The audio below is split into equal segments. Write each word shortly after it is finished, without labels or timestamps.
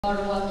は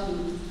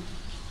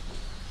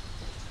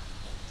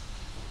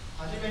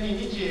じめに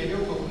日英両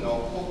国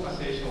の国歌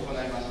斉唱を行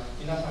います。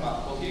皆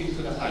様ご起立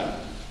ください。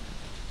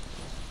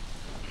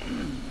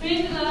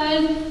Please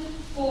rise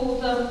for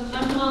the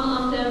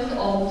national anthems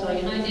of the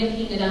United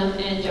Kingdom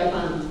and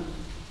Japan.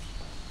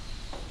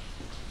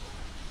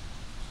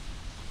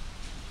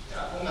 で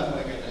は音楽を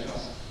お願いいたしま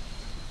す。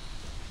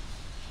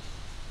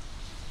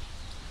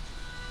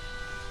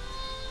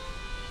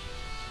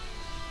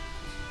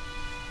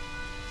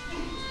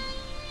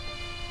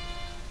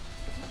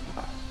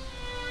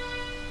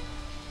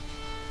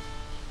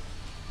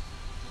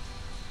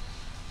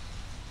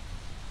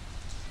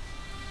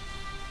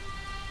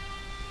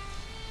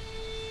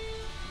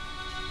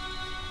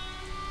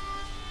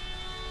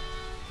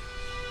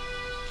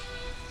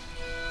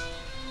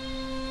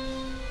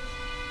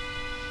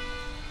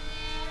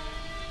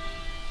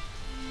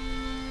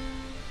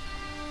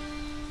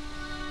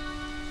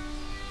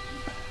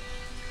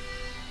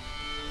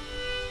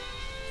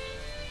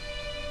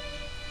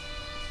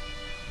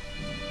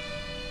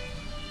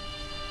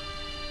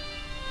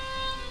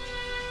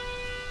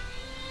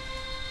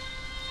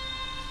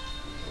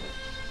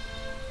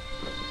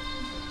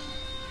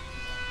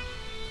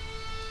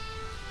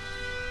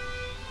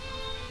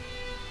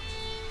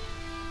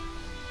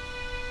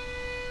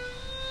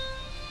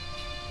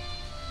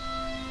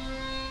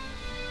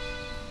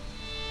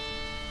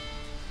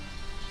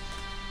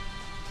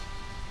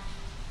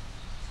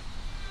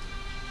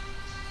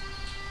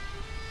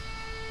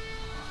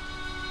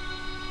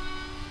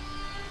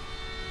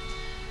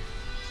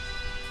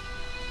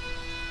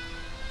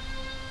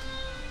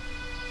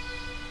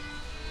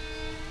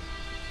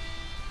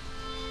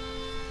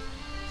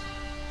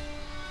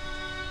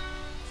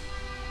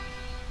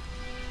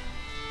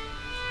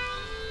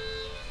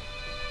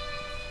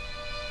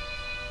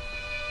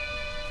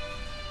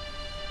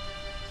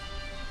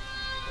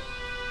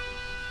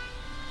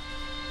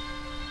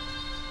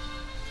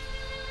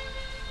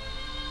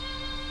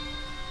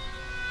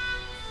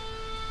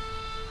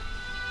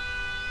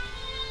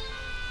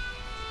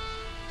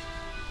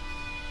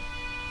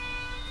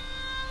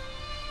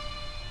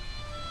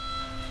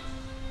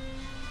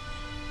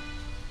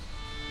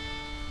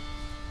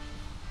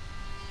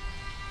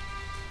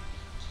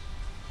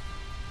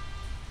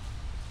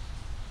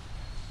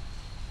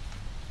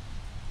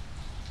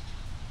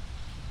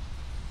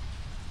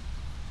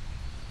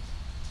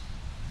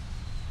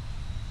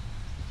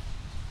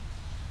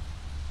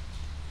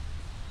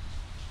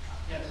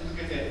続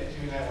けて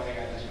従来をお願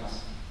いいたしま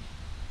す。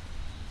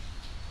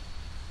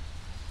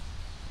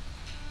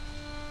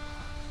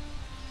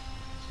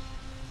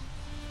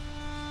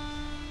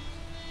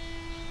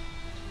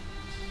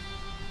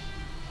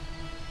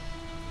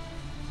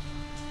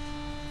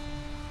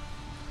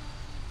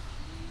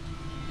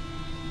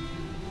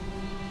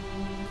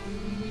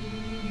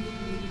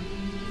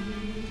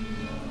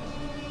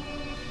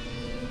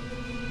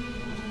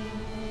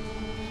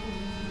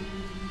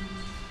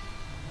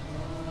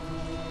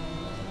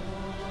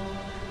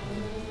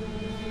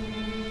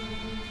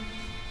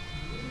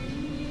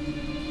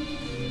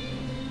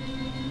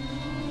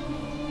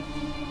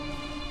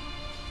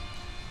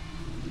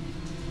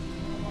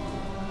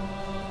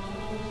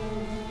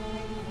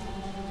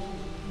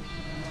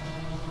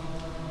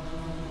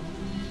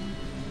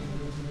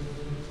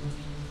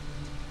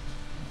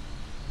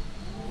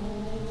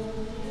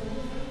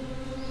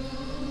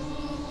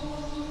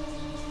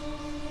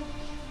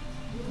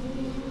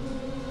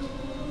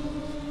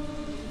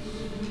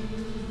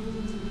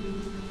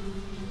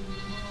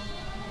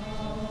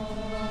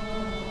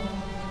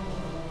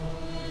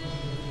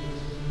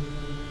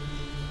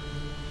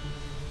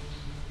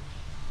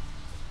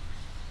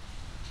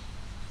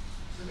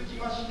続き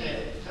まし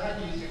て、第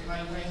二次世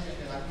界大戦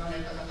で亡くなら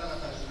れた方々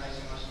に対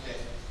しまして、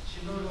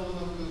詩の朗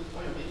読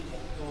および黙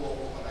祷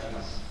を行いま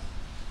す。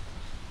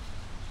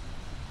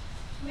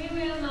We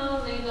will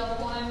now read a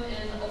poem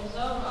and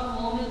observe a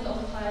moment of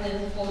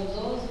silence for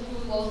those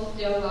who lost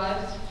their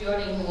lives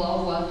during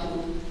World War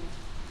II.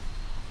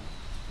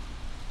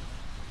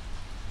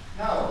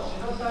 なお、詩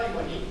の最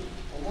後に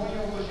思い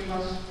起こしま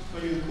すと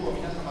いう句を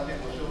皆様で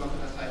ご唱和く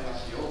ださいま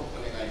すよう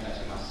お願いいた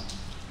します。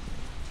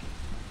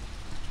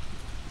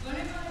我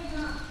々が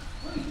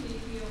老いてい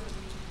くよう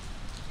に、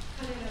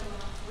彼らは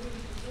老いる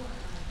ことは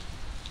ない。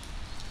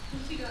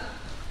年が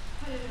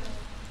彼らを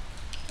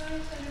使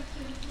いされ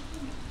ているこ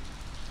とも、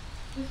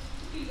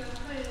月が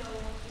彼らを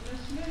戒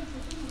める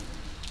こともない。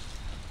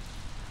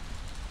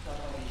再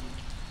び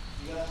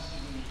日が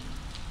沈み、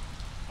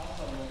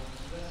朝の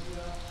日差し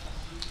が差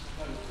し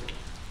掛かると、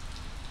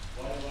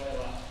我々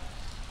は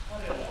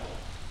彼らを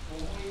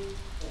思い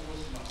起こ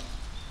します。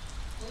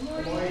思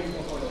い起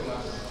こしま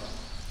す。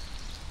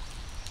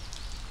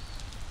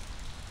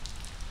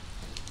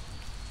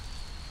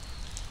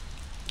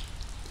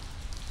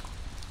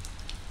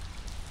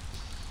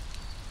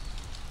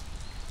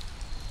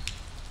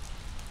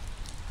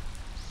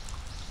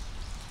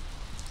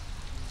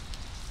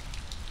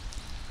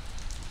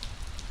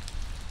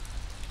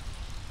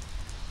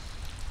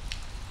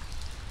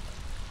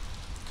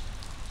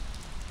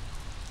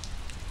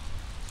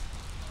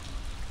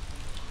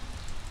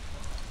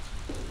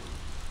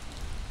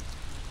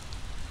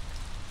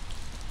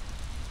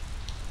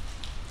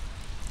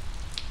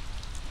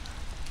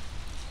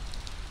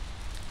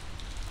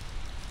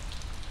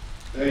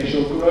They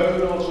shall grow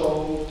not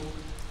old,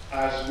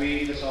 as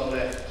we that are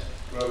left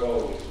grow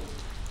old.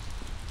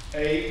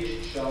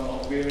 Age shall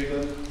not weary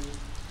them,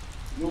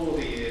 nor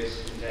the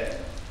years condemn.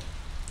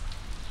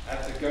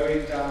 At the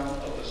going down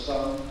of the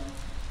sun,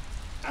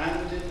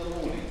 and in the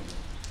morning,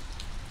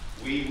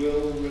 we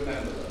will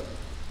remember them.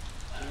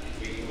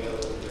 We will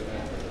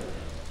remember them.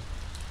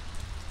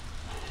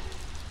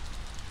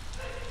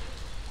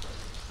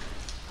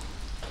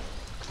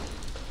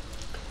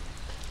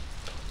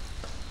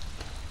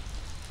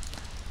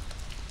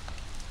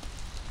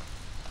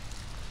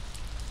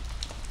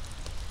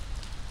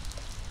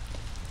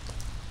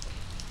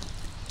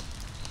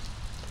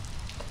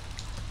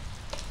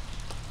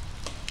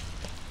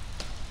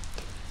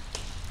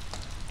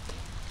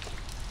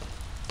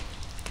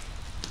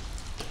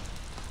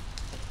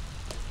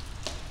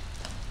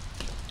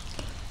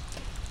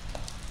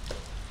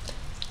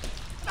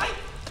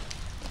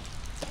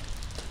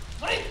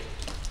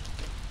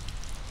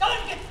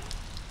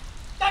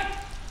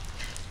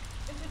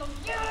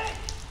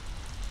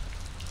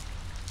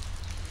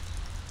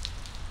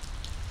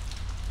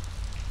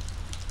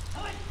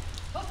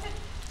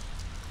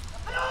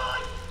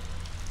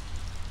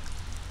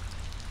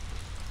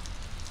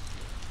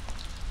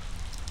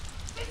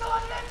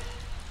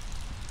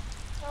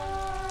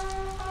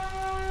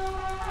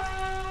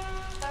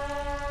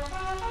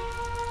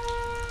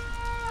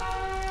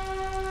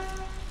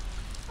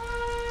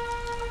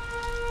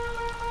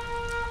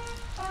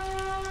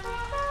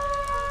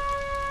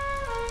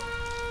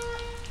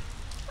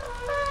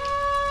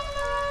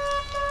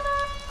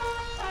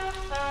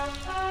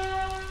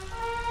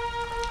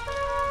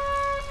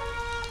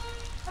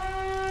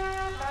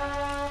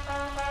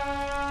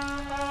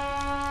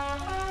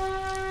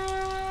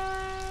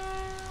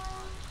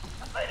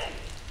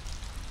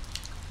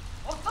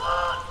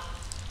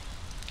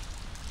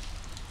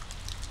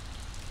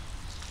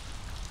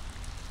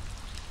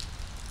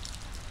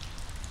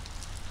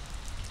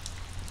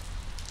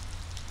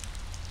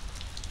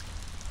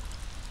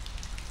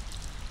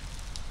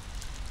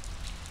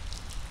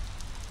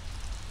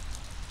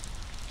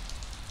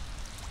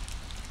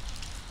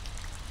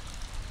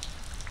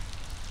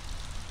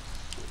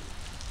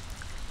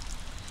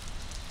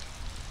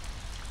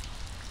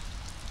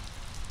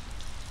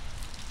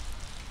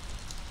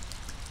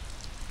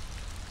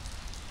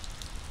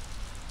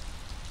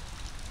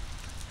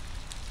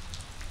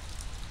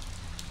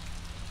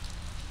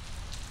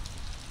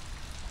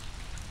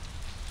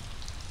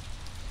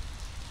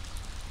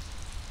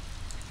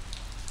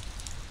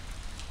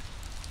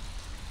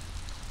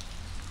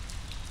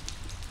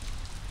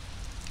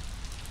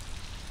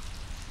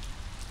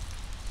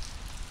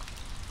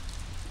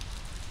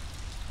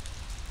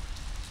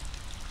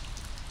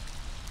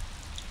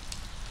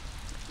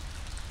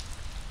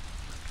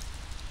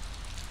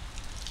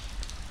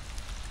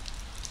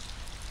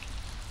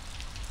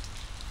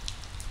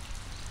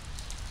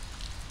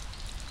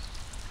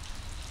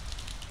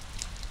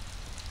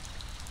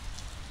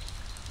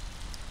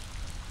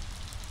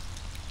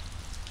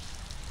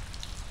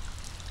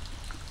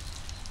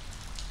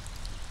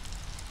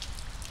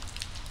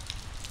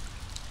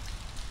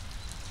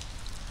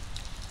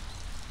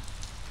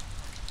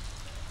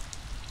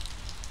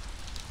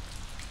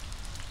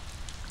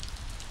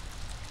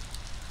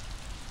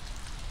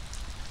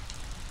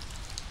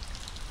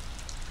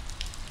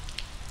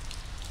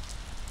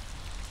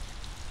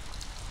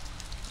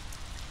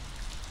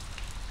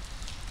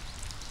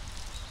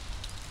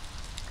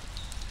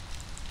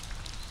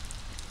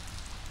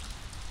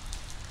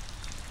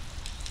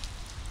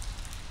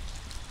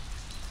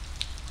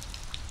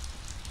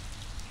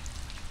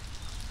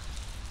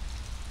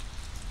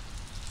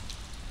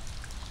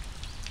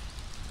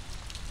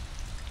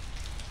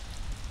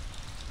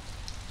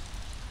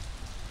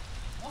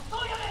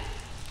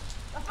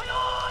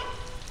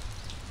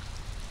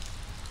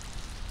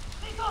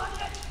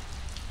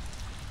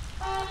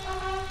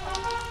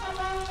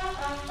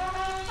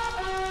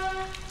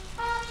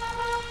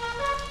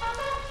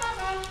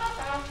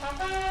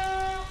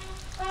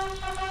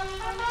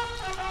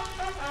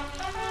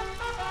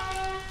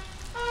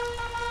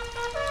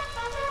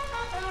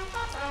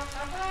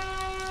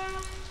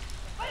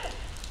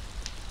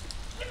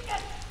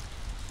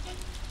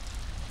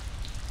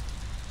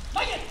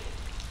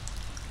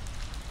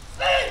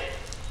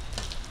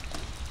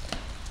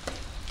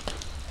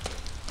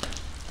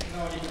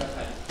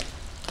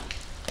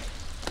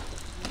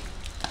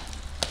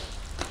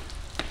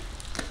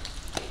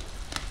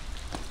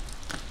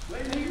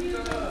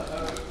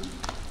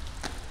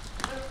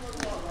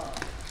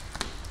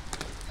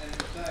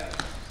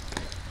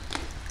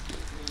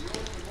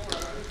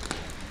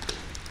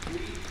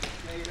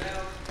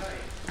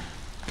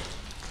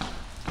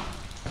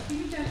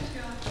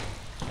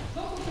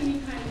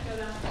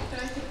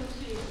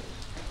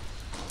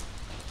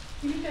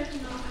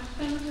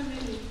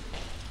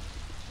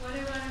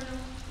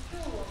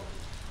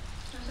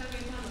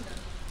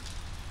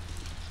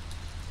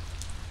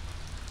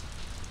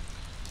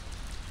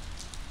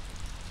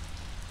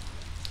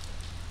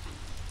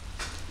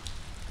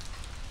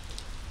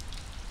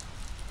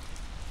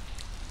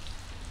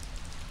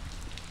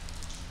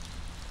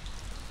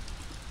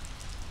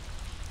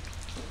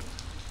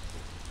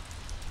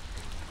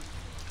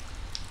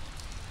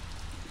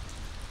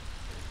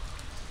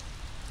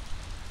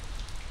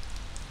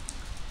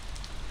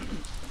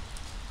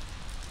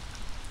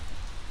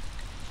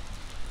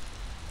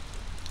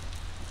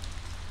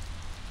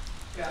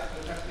 では、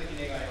ご着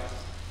席願います。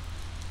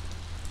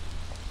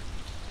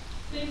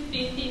Please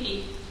be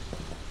seated.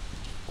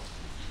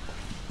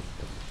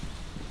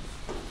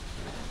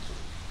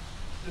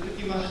 続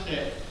きまし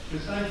て、主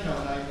催者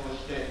を代表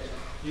して、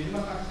ビルマ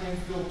作戦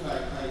協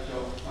会会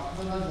長、マ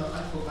クドナルド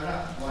昭子か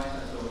らご挨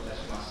拶をいた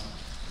します。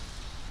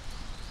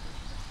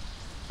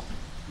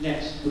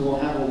Next, we will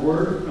have a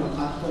word from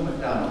Akiko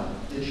McDonald,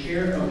 the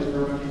chair of the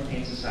Burma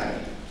Campaign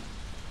Society.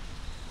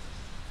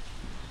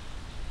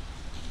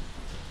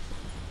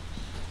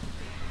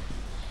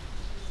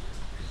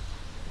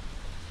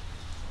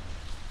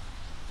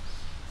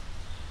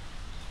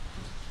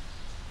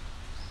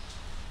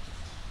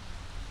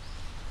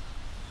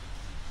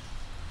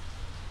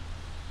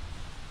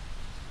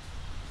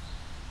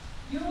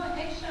 Your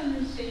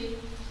Excellency,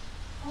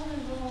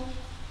 Honorable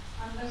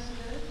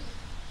Ambassadors,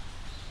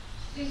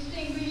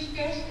 distinguished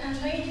guests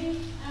and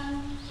ladies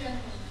and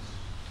gentlemen.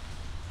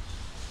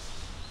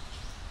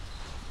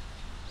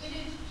 It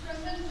is a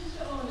tremendous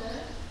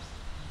honor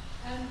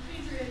and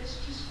privilege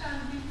to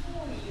stand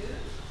before you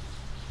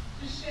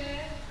to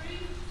share a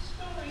brief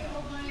story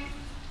of my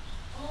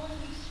own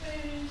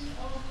experience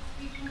of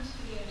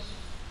reconciliation.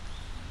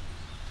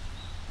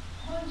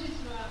 本日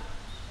は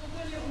こ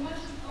こにお集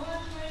ま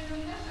りの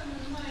皆様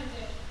の前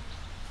で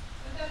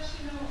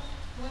私の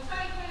和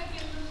解体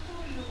験のスト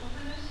ーリーをお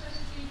話しさ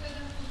せていただ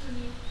くこと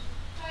に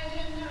大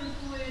変なる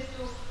光栄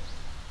と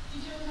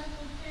非常な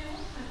特権を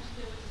感じ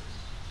ております。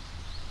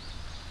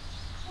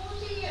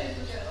40 years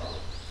ago,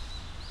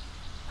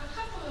 a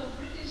couple of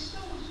British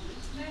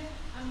soldiers met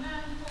a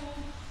man called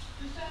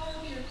Mr.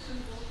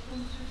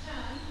 from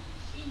Japan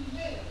in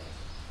Wales.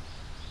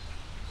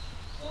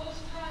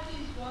 Both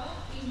parties were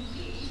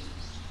indeed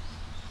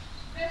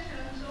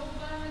veterans of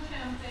Burma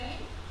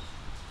campaign,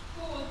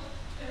 fought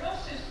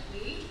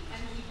ferociously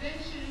and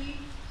eventually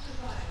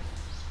survived.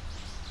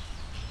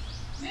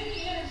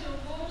 Many years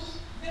of both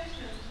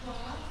veterans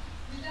were,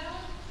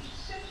 without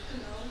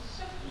exception,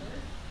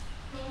 suffered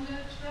from the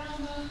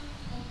trauma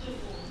of the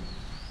war.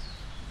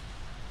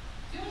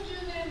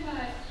 40年前、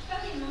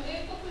2人の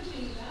英国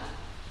人が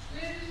ウ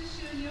ェールズ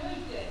州にお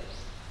いて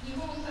日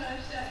本から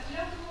来た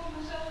平久保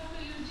正夫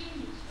という人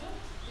物と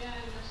出会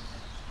いました。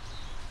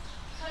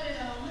彼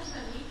らはま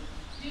さに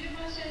ビル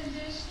マ戦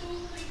で死闘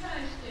を繰り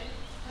返して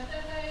互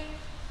い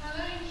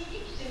に生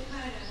きて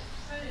帰ら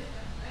され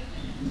た相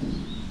手で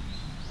す。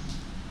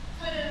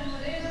彼らも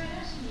例外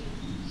なしに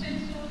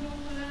戦争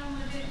のトラ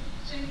ウマで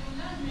戦後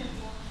何年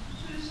も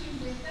苦しん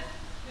でいた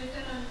ベ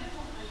テランで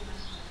もありま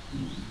した。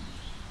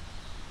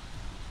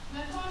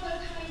My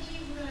father,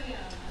 Taiji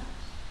Urayama,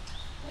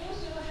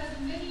 also had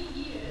many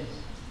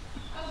years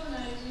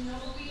agonizing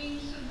over being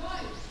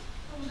survived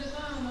from the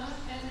Burma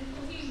and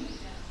Kohima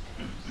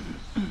campaigns.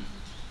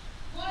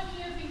 1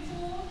 year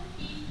before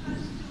he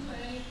passed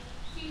away,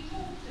 he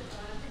talked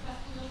about the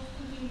Battle of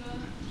Kohima,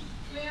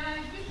 where I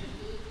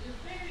visited the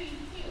very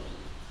hill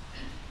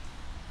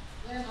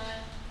where my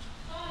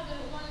father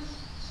once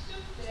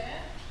stood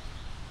there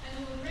and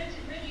was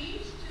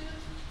ready to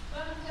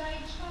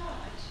banzai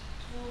charge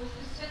towards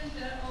the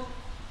center of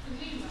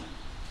Kohima,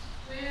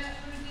 where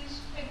British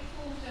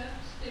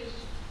headquarters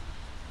station.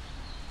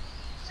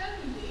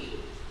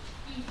 Suddenly,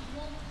 he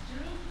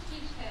drooped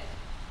his head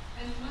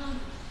and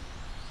murmured,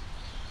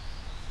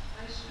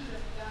 I should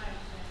have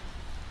died then.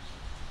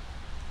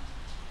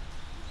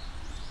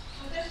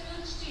 私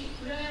の父、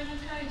浦山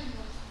泰治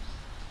も、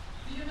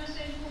ビルマ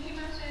戦、コヒ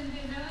マ戦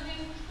で長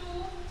年不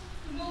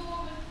毛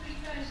を繰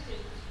り返して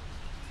いま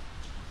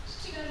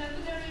す。父が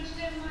亡くなる1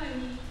年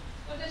前に、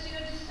私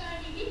が実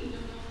際にインド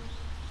の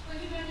コ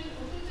ヒマに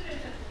訪れ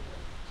たこ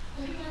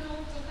と、コヒマの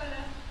丘か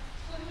ら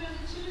コヒマ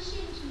の中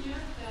心地にあ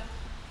った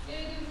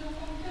英軍の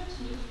本拠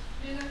地に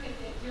めがけ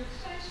て玉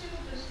砕し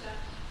ようとした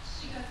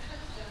父が立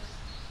った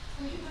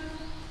コヒマ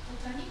の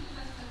丘に立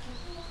ったこ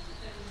とを語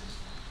りま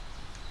した。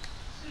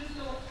する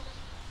と、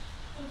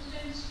突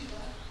然父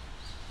は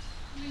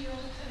首を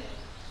垂れ、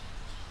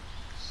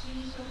死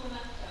に損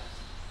なった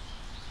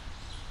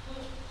と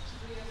つ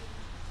ぶやき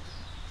ま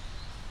す。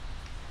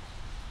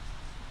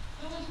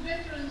Those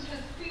veterans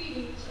had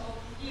feelings of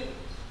guilt.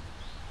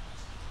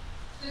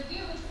 The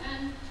guilt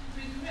and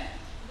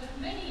regret that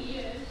many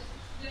years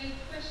they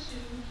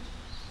questioned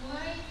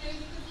why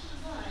they could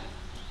survive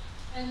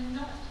and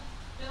not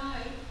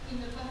die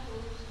in the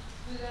battles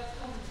without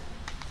combat.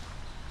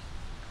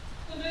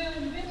 このよ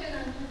うにベテ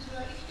ランたち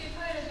は生きて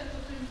帰れた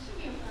ことに罪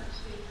を感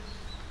じています。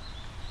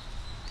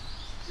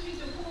罪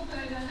と後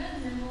悔が何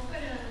年も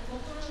彼らの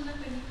心の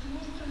中に苦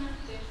悶とな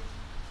って、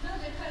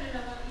なぜ彼ら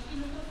は生き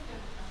残った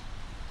のか、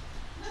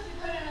なぜ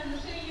彼らの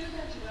戦友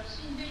たちは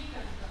死んでいっ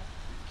たのか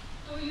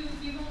という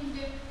疑問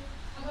で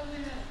阻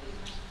められてい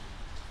ました。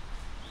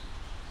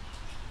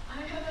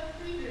I have a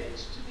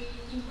privilege to be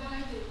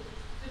invited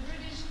the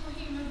British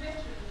Kohima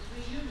veterans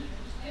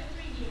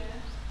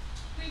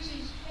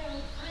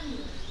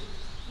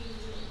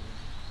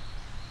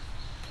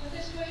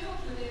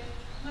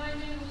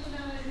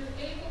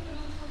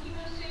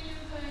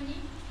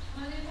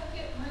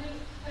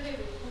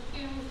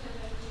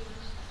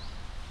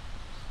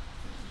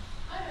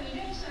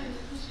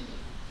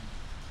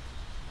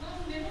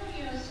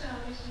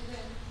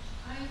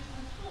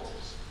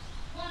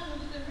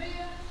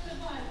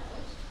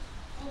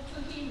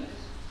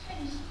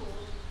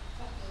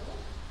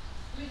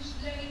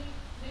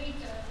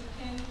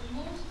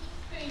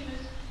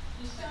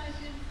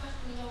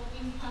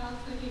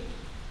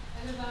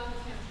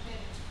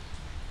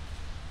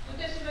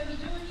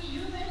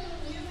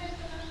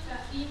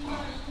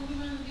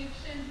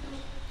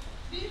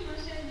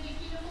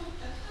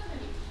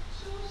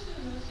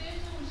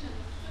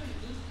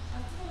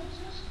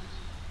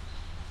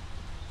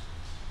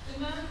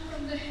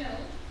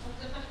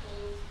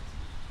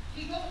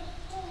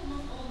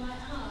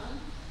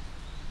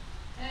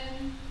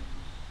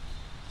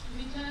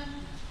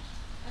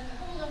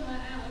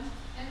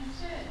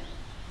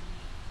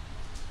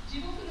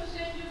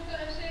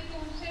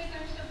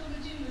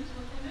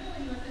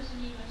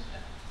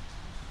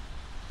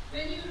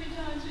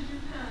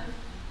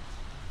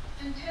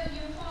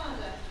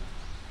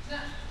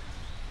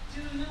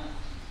do not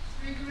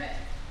regret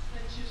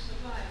that you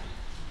survived.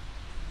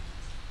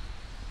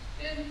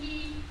 Then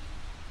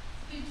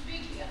his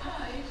big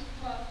eyes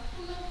were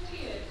full of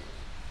tears,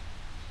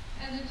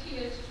 and the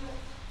tears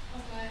dropped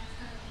on my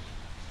hand.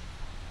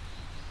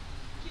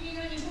 君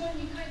が日本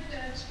に帰っ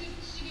たら茂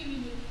み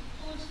に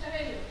放置さ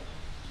れるよ。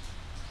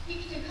生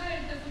きて帰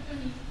れたこと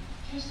に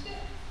決して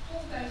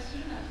後悔す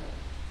るなと。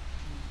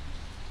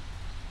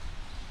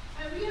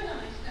I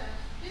realized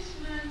that this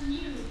man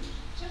knew,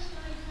 just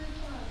like my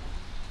father.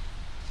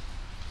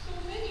 So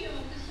many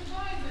of the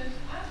survivors,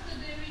 after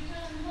they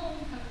returned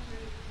home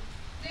country,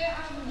 they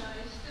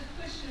agonized the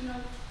question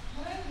of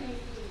why they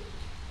did.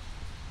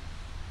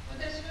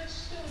 私は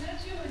父と同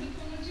じように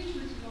この人物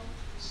の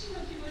死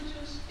の気持ち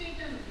を知ってい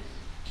たのです。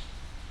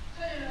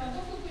彼らは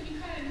母国に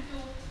帰ると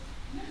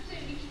なぜ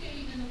生きて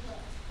いるの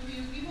かと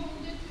いう疑問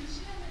で苦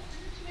しめら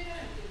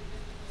れていると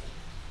ころ。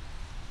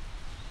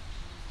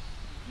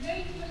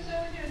Late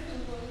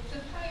Massaojaku was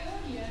the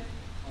pioneer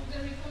of the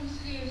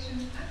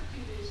reconciliation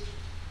activists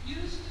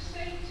used to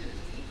say to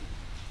me,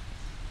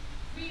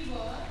 we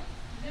were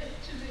led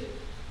to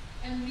live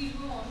and live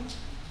on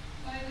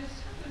by the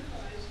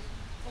sacrifice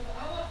of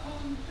our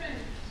own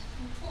friends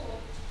who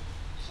fought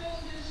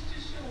shoulders to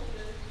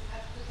shoulders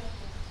at the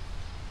battle.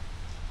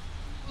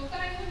 和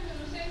解本部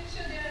の先駆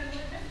者である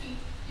亡き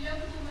平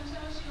久保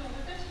正雄氏は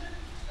私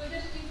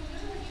にこ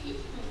のようにい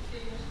つも言っ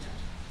ていました。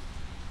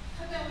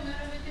肩を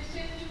並べて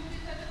戦場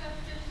で戦っ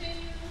て戦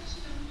友の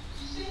死の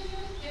犠牲によ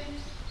って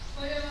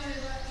我々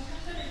は生か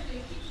されて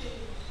生きて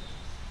いるのです。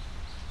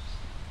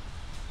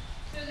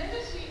The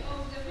legacy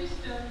of the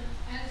wisdom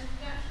and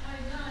that I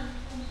learned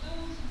from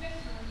those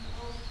veterans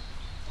of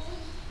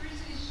both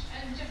British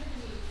and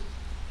Japanese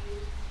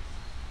is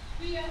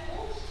we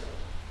ourselves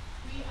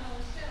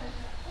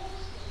are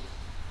also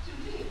to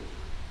live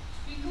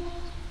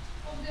because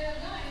of their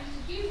lives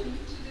given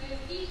to their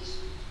each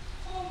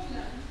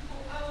homeland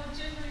for our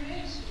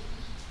generations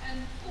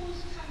and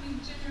forthcoming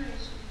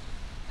generations,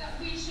 that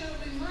we shall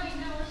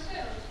remind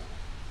ourselves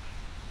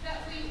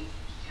that we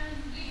can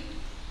live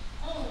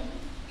on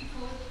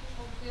because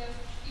of their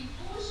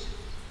devotion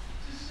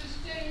to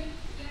sustain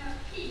their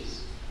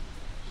peace,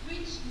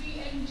 which we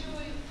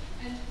enjoy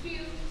and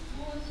feel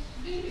worth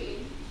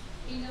living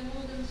in a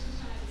modern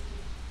society.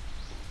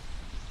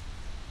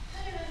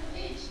 彼らの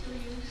英知とい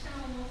う負担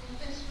を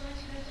私は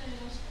知らされ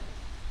ました。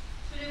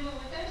それは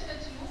私た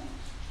ちも、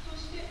そ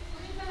してこ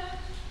れから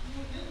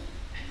の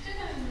世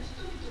代の人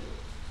々も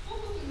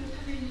母国の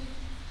ために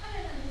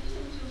彼らの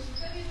命を捧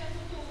げた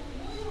ことを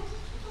思い起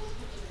こす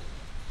ことで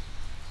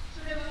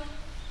す。それは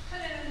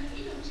彼らの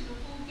命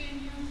の貢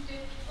献によっ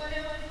て我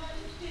々は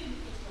生きてい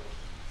るこ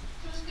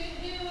と、そして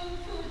平和を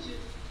享受、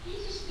維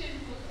持して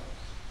いること、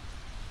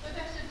私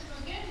たち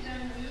は現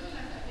在の世の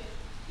中で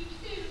生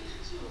きている価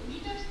値を見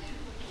出してい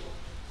ることを。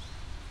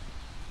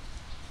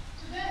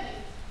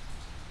Today,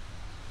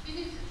 it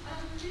is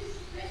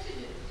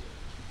unprecedented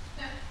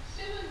that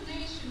 7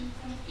 nations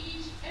from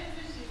each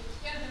embassy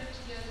gathered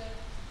together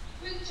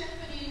with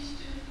Japanese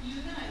to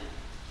unite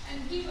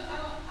and give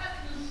our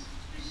utmost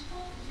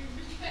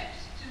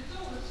respect to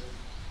those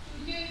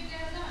who gave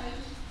their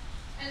lives,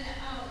 and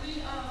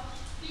we are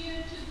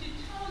here to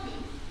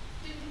determine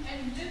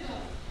and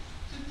endeavor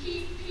to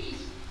keep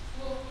peace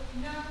for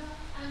now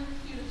and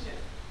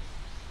future.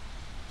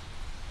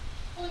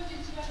 本日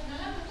は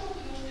7カ国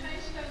の大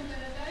使館か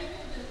ら代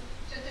表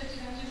者たち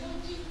が日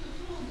本人と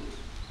共に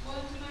お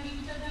集まり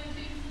いただい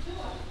ていること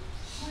は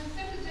全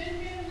く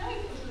前例のな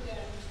いことで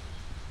あります。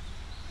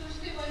そし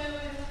て我々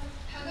は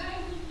互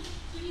いに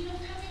国の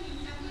た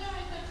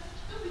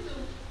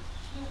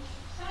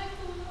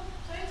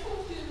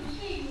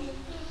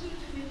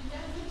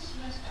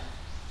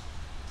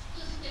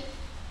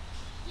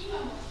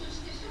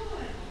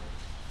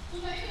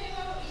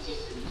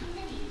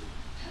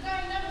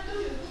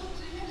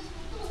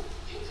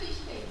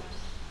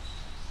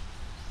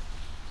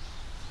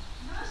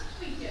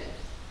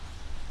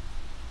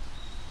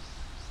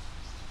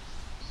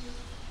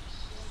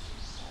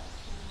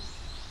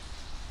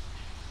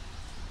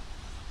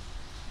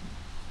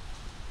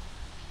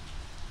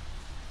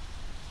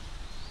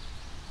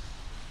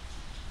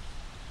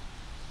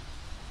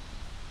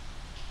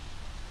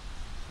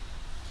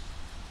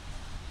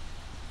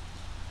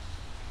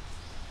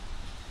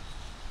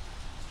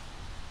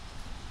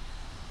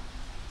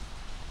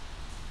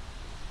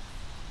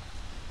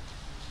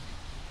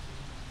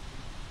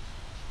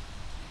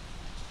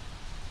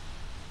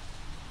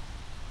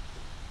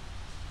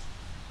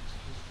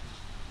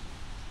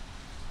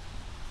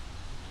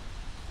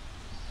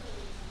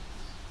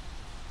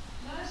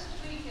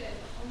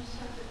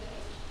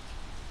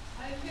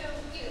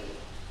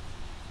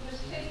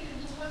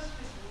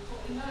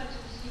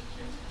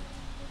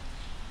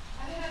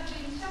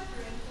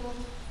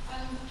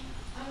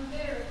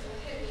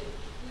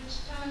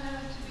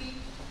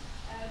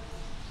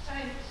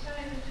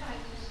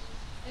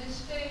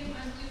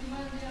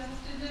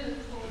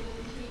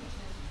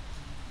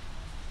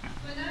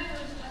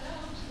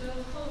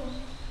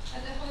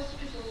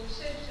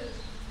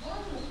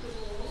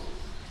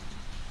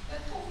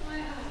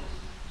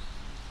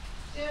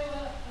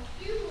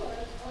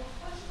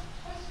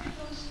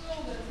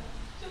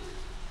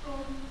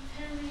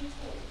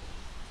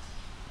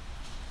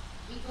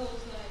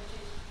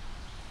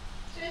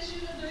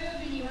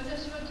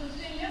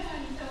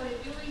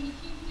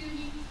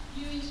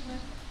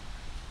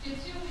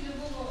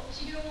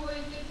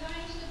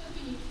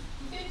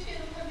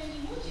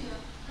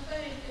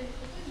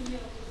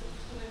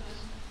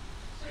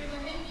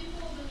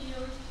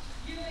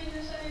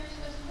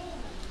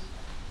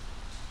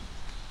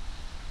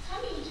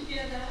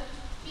together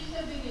is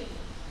the beginning.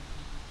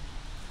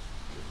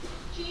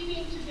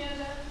 Keeping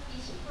together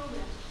is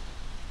progress.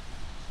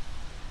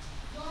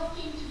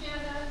 Working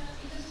together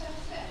is a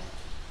success.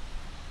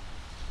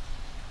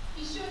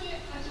 一緒に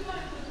集ま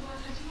ることは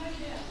始ま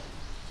りである。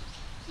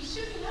一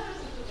緒にな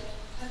ることで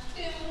発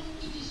展を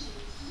維持し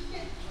続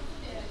けるこ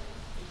とである。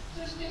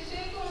そして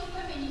成功の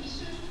ために一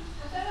緒に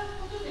働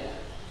くことであ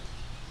る。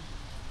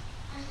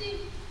I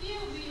think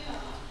here we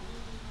are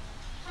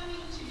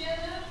coming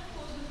together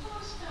for the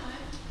first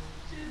time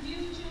to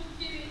view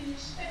giving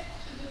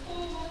respect to the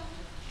former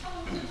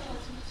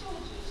counterparts of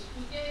soldiers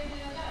who gave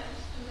their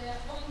lives to their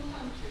own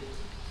countries.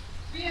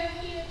 We are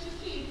here to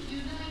keep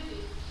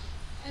united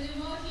and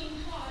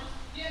working hard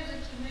together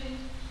to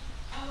make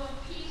our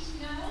peace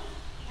now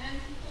and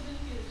for the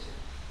future.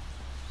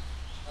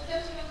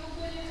 私はこ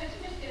こに初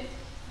めて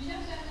皆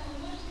さんが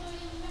お待ちの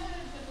りになら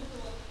れたこと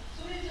を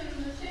それぞれ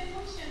の戦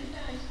没者に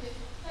対して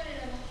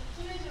彼らが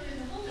それぞれ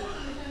の母国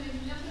のため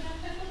に亡くな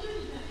ったこと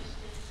に対し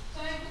て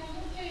最高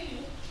の敬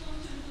意を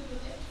表するこ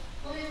とで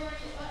我々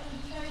は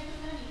一体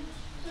となり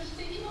そし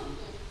て今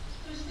と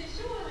そして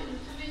将来の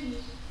ために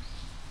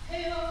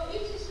平和を維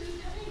持する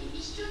ために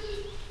一緒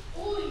に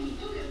大いに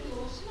努力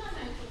を惜しま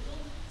ないこと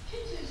を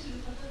決意す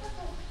ることだ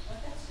と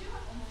私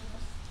は思い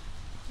ます。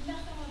皆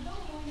様ど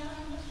う思いにな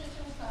られますでし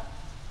ょうか。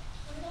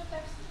それが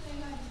大切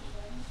な願いでご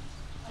ざいます。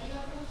あり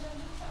がとうござい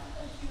ました。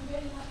Thank you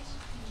very much.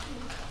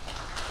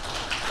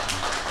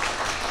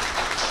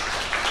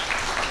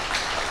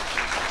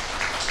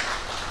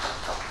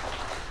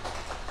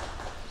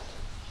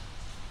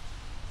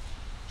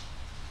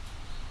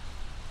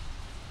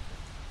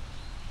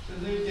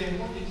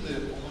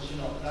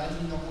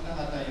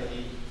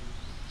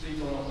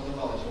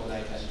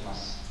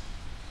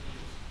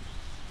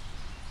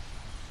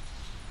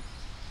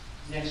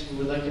 Next, we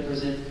would like to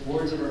present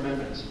words of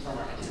remembrance from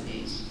our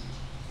attendees.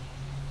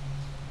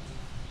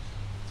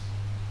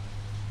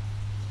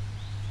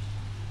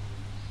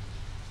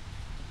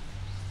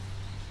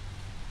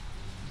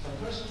 So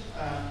first,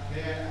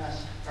 may I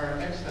ask our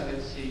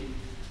Excellency,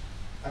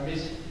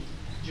 Miss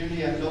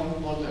Julia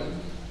Longbottom,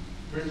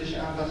 British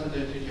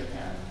Ambassador to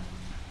Japan.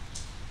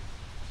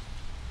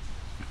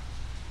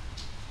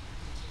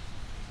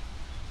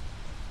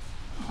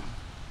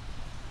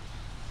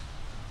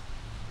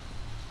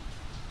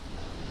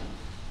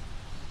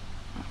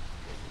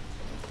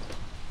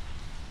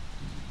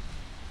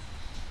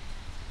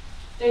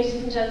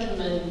 Ladies and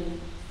gentlemen,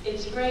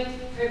 it's a great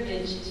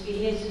privilege to be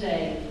here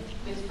today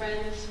with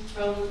friends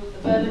from the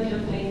Burma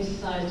Campaign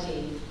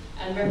Society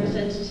and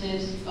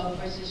representatives of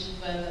British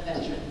Burma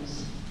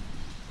veterans.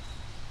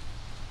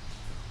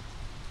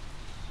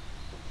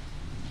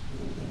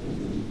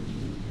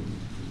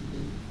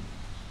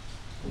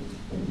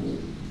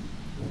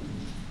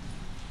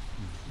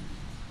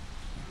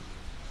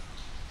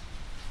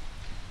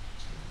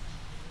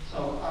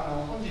 So,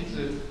 本日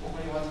ここ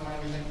にお集ま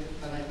りい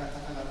ただいた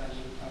方々に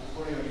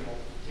心よりも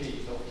敬意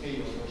と敬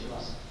意を表し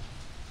ます。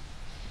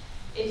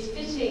It's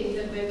fitting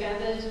that we're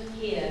gathered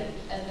here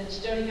at the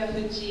千鳥ケ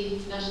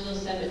淵 National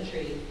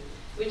Cemetery,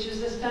 which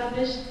was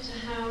established to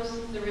house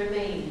the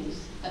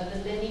remains of the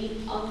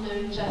many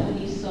unknown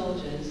Japanese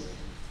soldiers,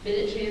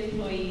 military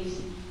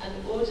employees,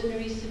 and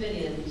ordinary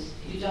civilians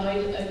who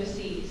died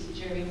overseas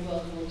during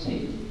World War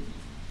II.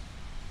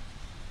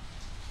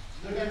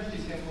 千鳥ケ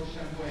淵戦没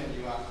者墓苑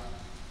には、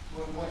墓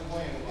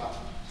苑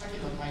は下記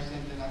の大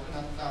戦で亡く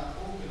なった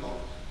多く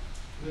の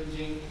軍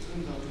人、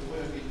軍属お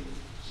よび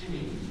市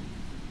民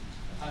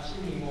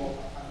を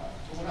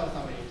弔う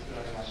ために作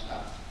られまし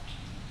た。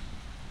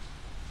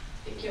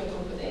今日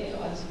ここでお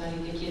集ま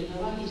りできる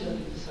のは非常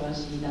にふさわ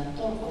しいな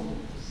と思い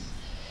ます。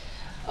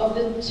Of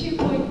the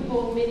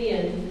 2.4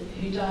 million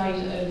who died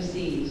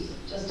overseas,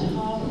 just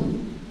half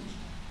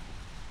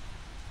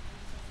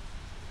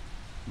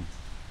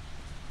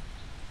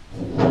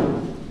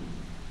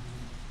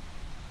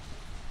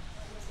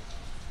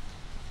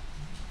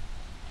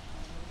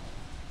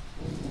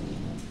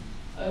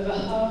over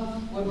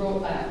half were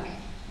brought back,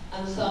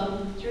 and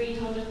some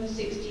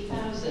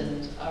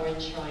 360,000 are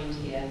enshrined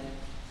here.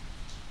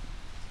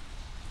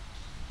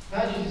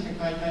 第二次世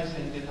界大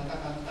戦で戦っ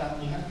た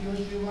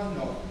240万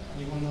の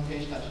日本の兵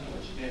士たちの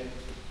うちで、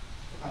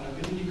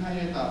軍に帰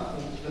れた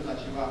人た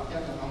ちは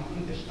約半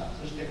分でした。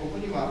そしてここ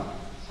には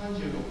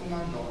36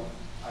万の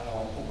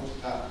お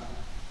骨が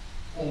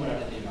葬ら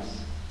れていま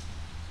す。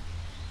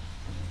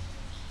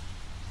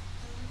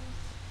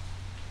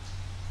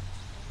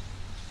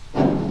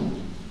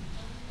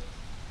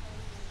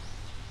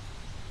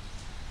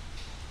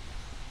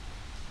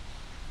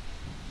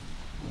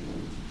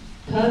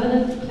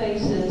Permanent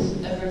places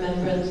of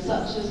remembrance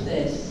such as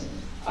this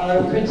are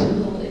of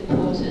critical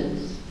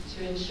importance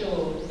to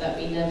ensure that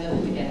we never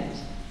forget.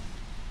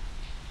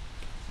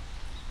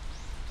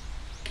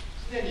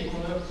 すで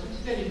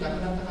に亡く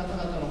なった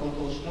方々のこ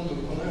とを偲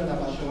ぶこのような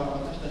場所は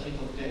私たちに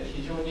とって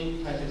非常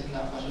に大切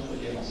な場所と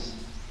言えます。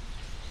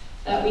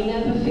That we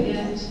never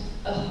forget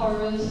the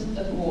horrors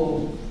of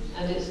war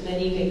and its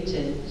many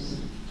victims,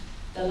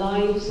 the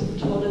lives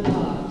torn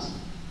apart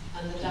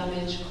and the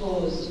damage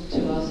caused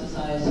to our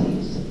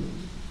societies.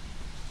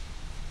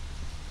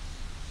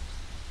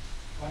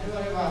 我々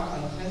は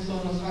戦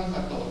争の惨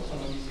禍とそ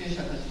の犠牲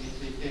者たちに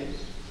ついて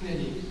常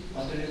に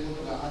忘れるこ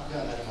とがあって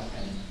はなりませ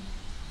ん。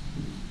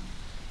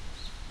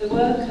The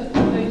work of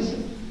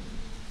promoting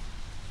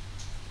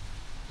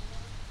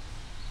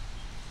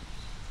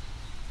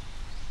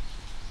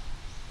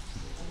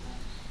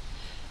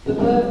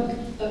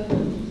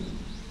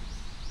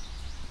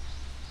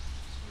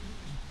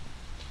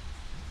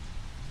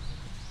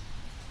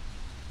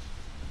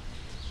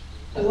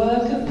The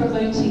work of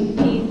promoting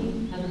peace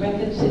and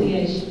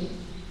reconciliation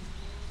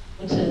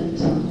is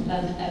important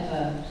than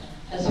ever,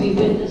 as we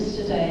witness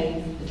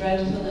today the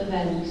dreadful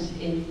events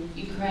in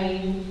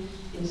Ukraine,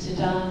 in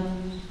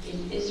Sudan,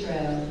 in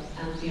Israel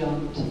and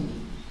beyond.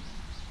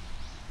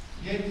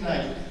 現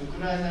在、ウ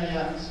クライナ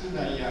やスー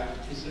ダンや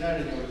イスラエ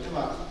ルにおいて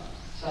は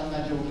悲惨な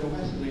状況が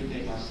続いて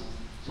います。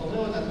その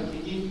ような時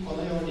にこ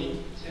のよう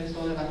に戦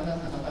争で亡くなっ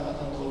た方々の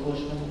ご同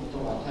士のこ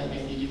とは大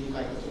変意義深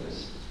いことで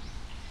す。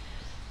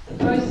The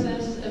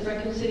process of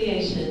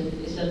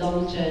reconciliation is a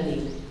long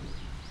journey.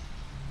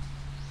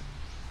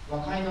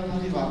 和解の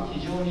旅は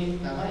非常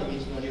に長い道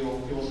のりを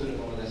要する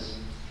ものです。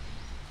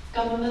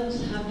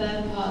Governments have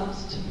their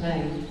parts to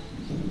play.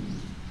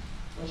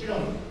 もちろ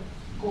ん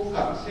国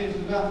家、政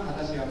府が果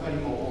たす役割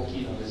も大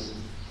きいのです。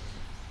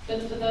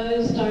But for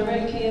those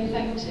directly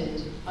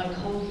affected by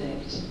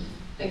conflict,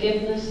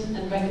 forgiveness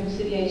and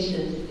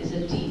reconciliation is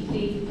a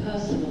deeply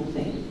personal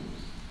thing.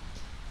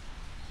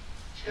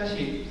 しか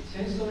し、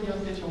戦争によっ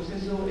て直接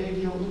影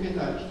響を受け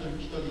た人々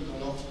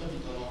の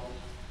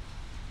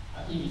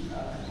意味、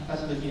果た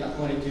すべき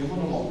役割というも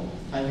のも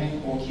大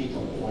変大きいと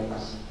思いま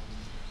す。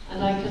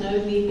And I can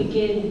only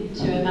begin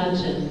to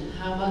imagine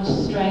how much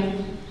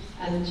strength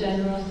and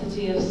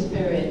generosity of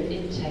spirit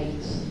it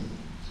takes.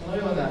 その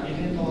ような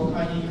慰霊と和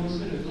解に要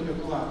する努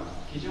力は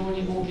非常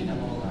に大きな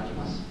ものがあり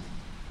ます。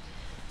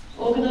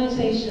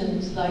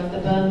Organizations like the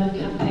Burma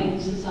Campaign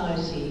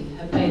Society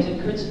have played a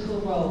critical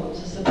role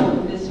to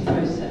support this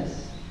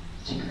process,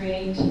 to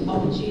create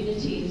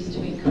opportunities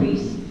to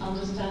increase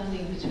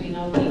understanding between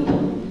our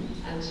people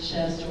and to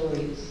share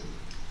stories.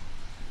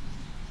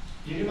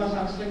 ビルマ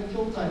作戦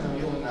協会の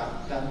よう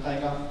な団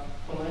体が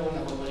このよう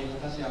なことに果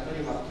たす役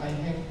割は大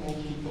変大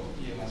きいと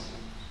言えます。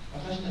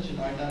私たち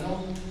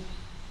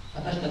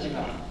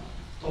が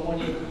共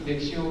に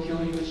歴史を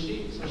共有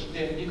し、そし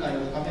て理解を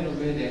深める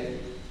上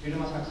でビル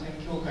マ作戦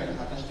協会が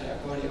果たした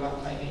役割は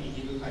大変意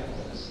義深いもの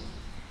です。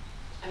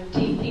I'm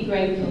deeply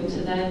grateful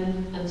to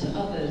them and to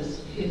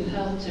others who've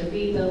helped to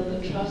rebuild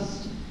the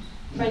trust,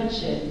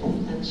 friendship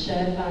and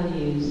shared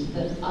values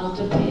that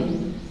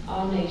underpin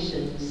our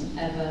nation's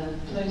ever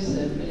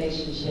closer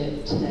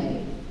relationship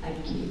today.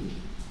 Thank you.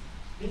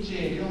 日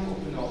英両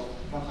国の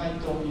和解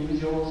と友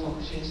情を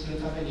促進する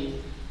ため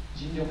に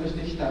尽力し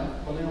てきた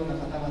このような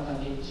方々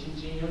に新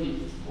人よ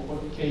り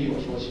敬意を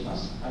表しま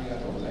す。ありが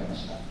とうございま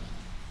した。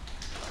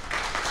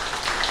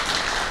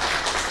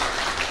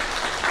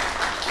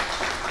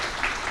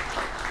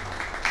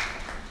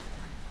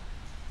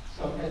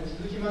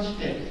続きまし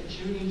て、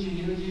駐日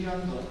ニュージーラ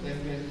ンド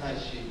全米大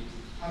使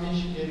ハミッ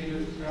シュ・ネビ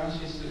ル・フラン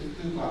シス・ク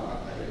ーパー方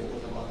よりお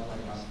言葉を賜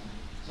ります。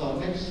So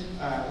next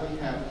we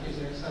have His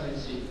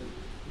Excellency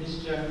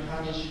Mr.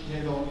 Hamish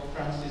Neville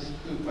Francis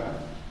Cooper,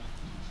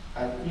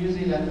 New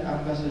Zealand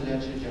Ambassador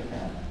to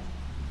Japan.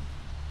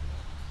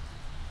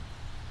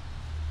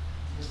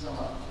 皆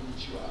様、こんに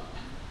ちは。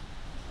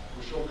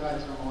ご紹介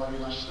賜り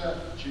ました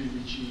駐日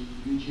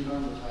ニュージーラ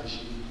ンド大使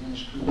ハミッ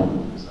シュ・クーパーで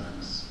ござい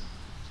ます。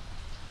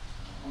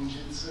本日、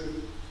記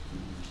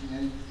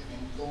念イベン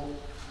ト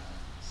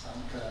参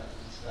加いた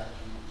だく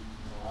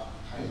のは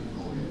大変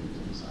光栄で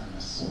ございま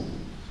す。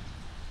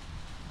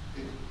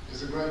It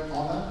is a great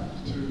honor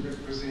to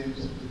represent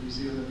the New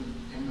Zealand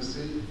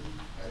Embassy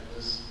at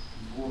this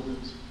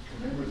important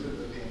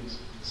commemorative event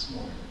this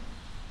morning.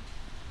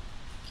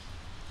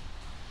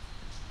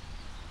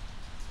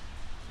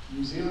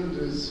 New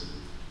Zealanders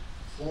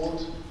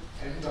fought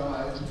and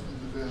died in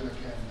the Burma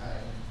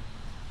campaign,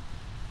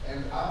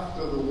 and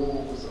after the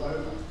war was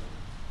over,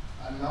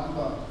 a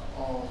number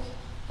of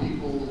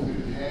people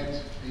who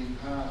had been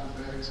part of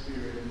that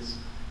experience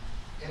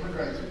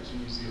emigrated to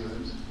New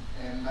Zealand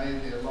and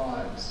made their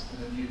lives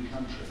in a new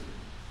country.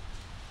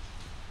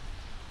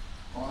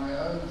 My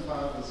own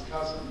father's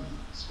cousin,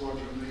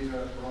 Squadron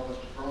Leader Robert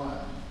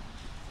Bryan,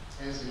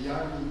 as a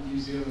young New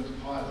Zealand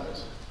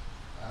pilot,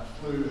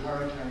 flew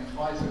Hurricane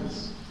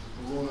fighters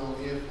with the Royal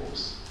Air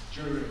Force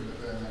during the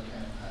Burma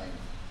campaign,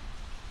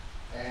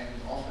 and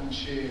often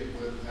shared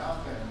with our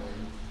family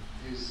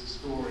his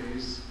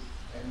stories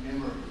and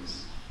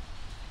memories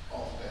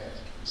of that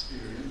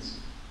experience,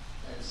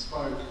 and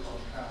spoke of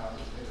how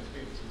it had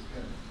affected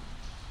him.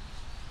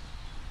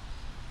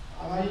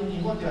 あまり日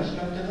本では知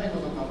られてない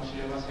ことかもし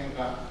れません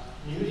が、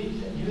ニュー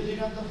ジ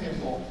ーランド兵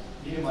も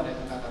ビルマで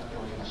戦って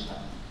おりました。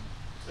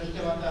そし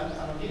てまた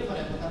ビルマ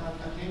で戦った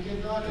経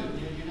験のある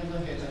ニュージーランド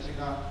兵たち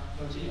が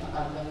後にま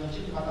た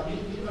ビ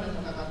ルマで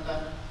戦った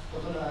こ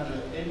とのあ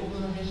る英国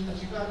の兵士た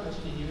ちが後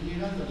にニュージ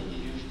ーランドに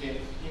移住しし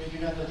てニュー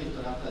ジーランド人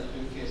となったと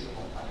いうケース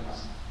もありま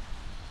す。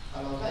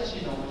大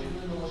使のご自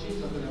分のご親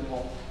族で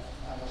も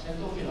戦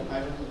闘機の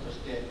パイロットとし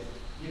て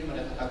ビルマ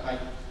で戦い、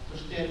そ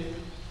して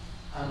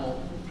帰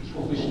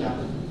国した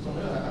そ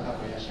のような方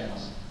もいらっしゃいま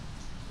す。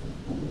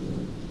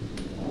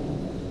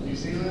New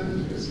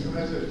Zealand is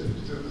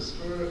committed to the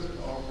spirit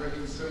of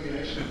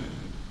reconciliation,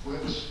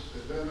 which the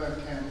Burma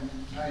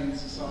Campaign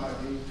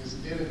Society has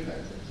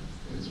dedicated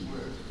its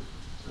work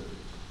to.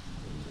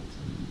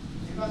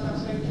 ビルマ作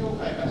戦協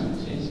会が促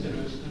進する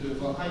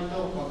和解と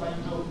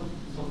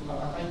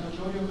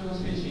協力の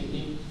精神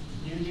に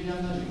ニュージーラ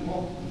ンド人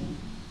も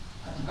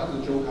深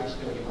く共感し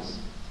ております。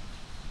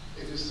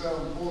It is so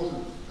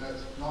important that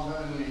not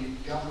only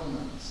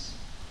governments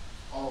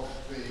of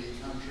the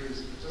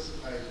countries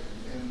participating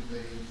in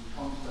the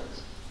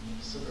conflict in the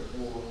Pacific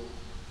War,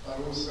 but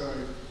also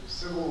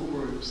civil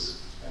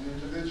groups and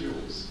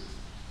individuals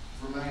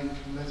remain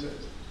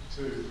committed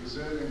to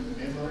preserving the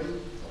memory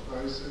of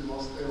those who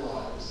lost their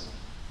lives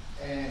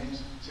and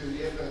to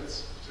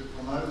efforts to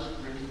promote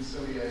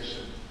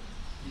reconciliation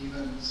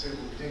even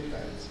several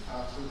decades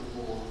after the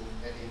war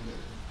had ended.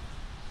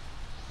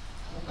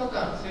 国家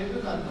間、政府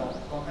間の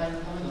和解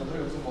のための努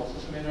力も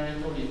進められ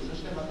ており、そ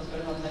してまたそ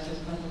れは大切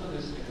なことで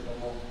すけれど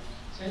も、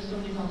戦争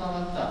に関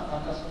わった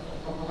個々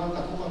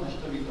の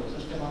人々、そ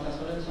してまた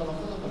その家族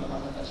の方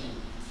たち、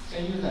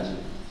戦友たち、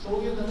そ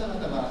ういう方々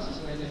が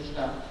進めてき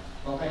た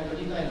和解と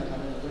理解のた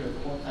めの努力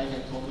も大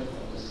変尊い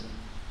ものです。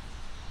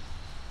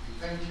We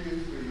thank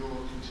you for your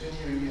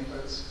continuing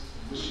efforts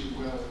and wish you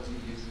well in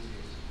the years ahead.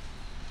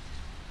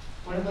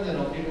 これまで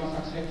のビルマ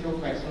作戦協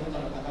会その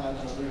他の方々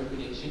の努力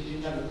に深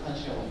々なる感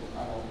謝を述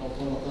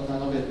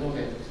べ、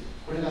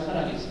これがさ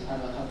らに発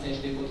展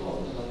していくこと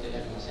を望んでいた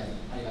だきません。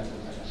ありがと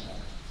うございました。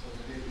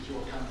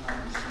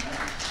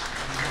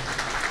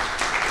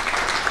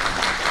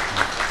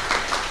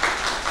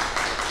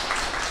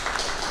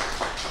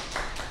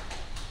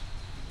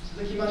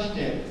続きまし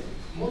て、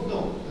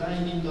元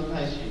在インド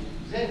大使、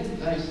前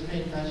在スペ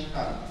イン大使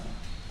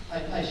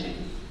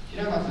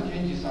平松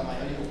健二様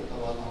よりお言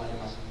葉を賜り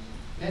ます。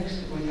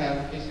Next, we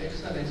have His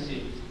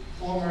Excellency,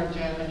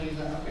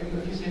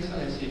 His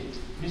Excellency,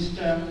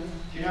 Mr.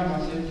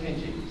 Hiramatsu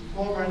Kenji,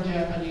 former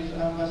Japanese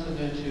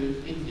ambassador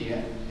to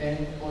India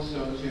and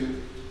also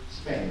to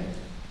Spain.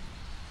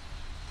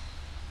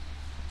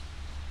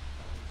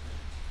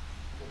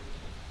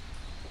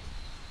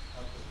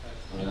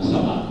 皆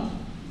様、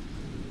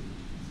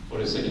ご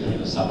列席の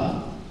皆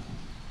様、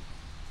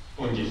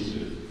本日、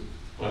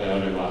我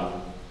々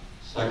は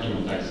先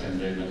の大戦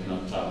で亡くなっ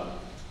た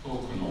多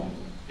くの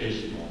兵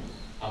士の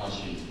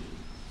魂、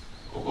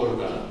心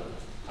から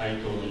哀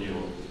悼の意を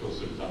表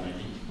するために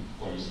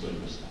ここに集い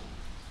ました。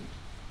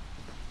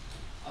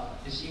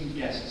Esteemed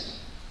guests,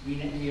 we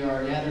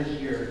are gathered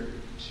here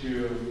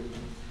to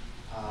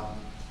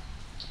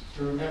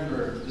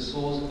remember the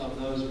souls of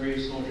those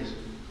brave soldiers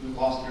who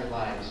lost their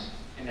lives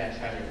in that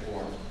tragic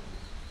war.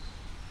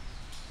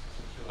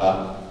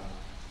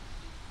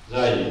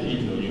 在イ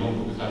ンド日本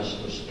国大使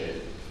とし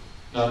て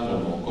何度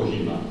もコ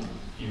ヒマ、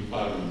イン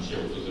パールの地を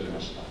訪れ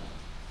ました。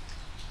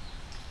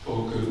祖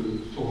国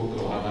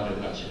を離れ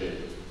た地で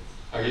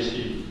激し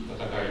い戦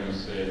いの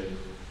末、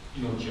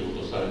命を落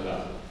とされた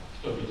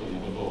人々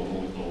のことを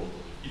思うと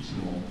いつ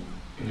も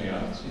胸が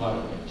詰ま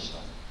る思いでした。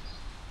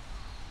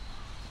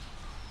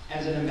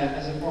As a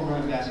former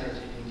ambassador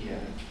to India,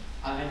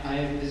 I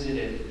have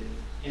visited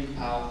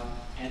Impal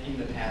and in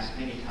the past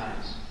many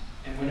times,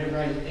 and whenever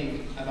I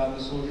think about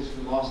the soldiers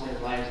who lost their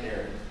lives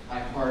there, my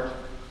heart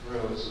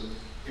grows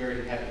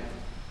very heavy.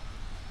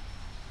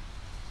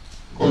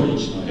 今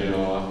日の平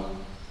和は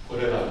こ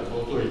れら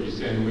尊い犠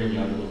牲の上に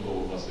あること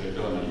を忘れて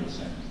はなりま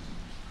せん。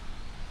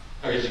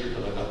激しく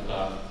戦った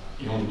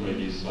日本とイ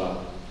ギリス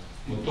は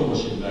最も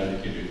信頼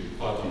できる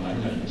パートナー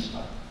になりまし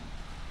た。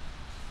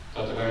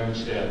戦いの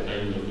地であった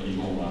インドと日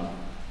本は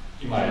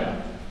今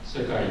や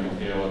世界の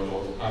平和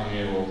と繁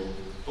栄を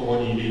共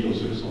にリード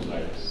する存在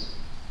です。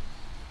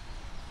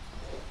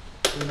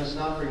We must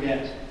not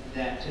forget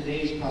that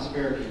today's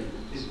prosperity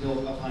is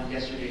built upon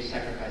yesterday's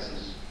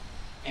sacrifices.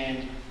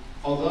 And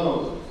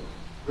although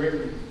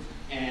Britain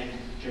and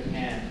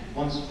Japan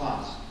once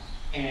fought,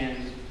 and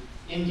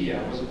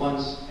India was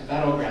once a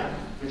battleground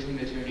between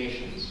the two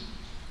nations,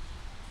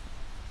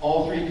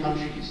 all three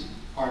countries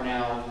are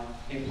now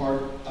a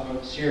part of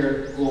a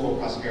shared global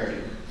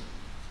prosperity.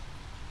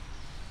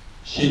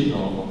 真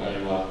の和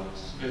解は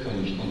全て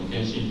の人の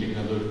献身的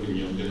な努力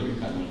によってのみ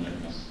可能になり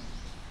ます。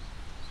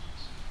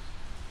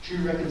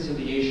True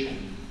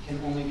reconciliation can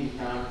only be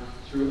found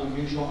through a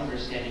mutual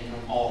understanding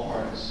from all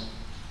parties.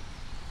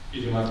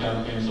 ビルマキ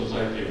ャンペーンソ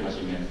サイティをは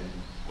じめ、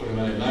これ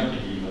まで何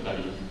期にわた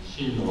り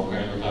真の和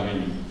解のため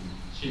に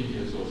心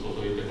血を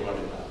注いでこられ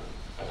た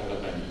方々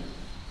に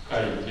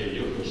深い敬意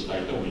を表した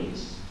いと思いま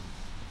す。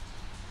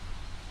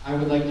I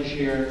would like to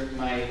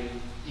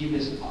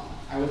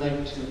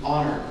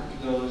honor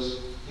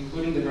those,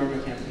 including the Burma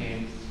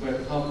campaign, who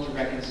have helped to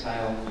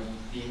reconcile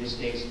the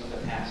mistakes of the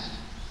past.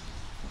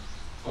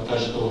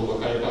 私と和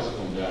解活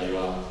動の出会い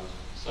は、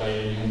在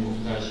英日本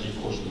国大使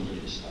公使の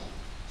時でした。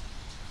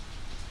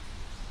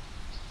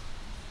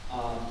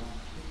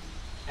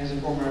As a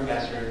former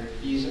ambassador,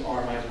 these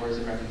are my words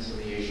of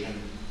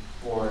reconciliation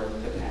for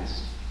the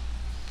past.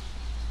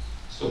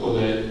 そこ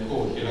で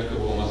故平久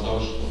保正夫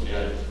氏と出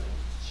会い、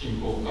親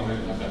交を深め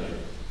る中で、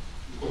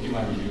小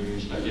島に留任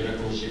した平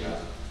久保氏が、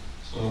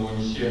その後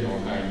西への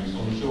和解にそ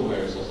の生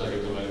涯を捧げ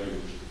とられ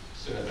る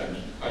姿に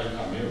深い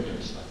感銘を受け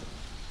ました。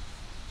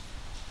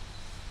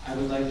I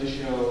would like to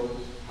show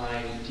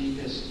my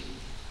deepest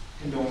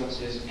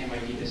condolences and my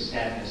deepest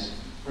sadness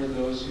for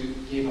those who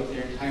gave up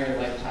their entire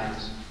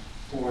lifetimes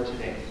for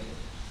today.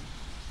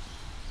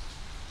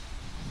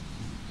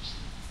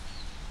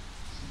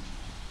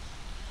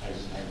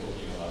 最高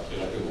級は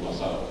平久保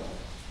正夫。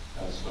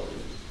That's what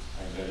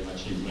I'm very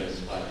much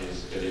impressed by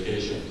his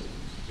dedication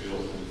to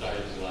open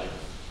his life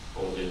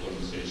for the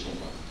organization.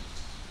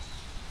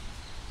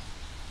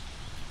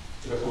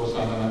 平久保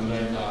さんが亡くな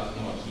られた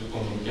のは痛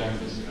恨の極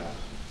みですが、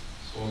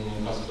その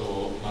活動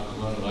をマク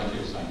ドナルド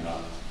昭子さんが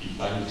一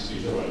般に引き継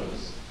いでおられま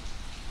す。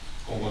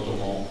今後と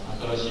も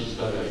新しい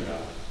時代が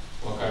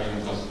和解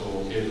の活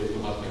動を継続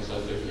発展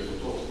させてくれる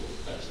ことを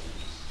期待してい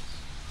ます。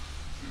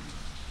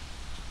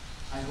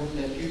I hope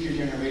that future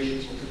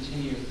generations will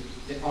continue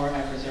our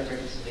efforts at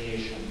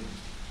reconciliation,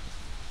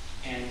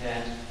 and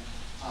that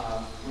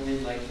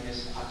women like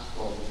Ms.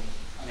 Akiko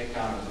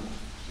McDonald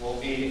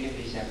will aid in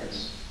these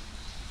efforts.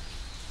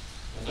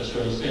 私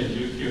は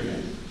2019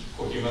年、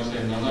小島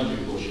戦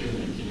75周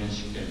年記念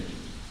式典に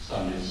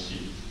参列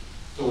し、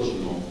当時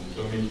の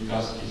ドミニ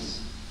カ・スキ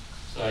ス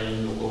在イ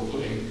ンド英国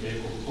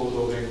合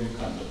同弁務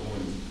官ととも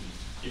に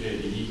慰霊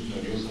に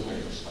祈りを捧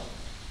げました。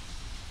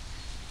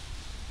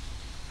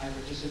In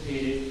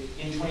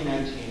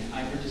 2019,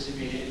 I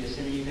participated in the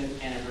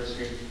 75th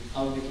anniversary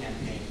of the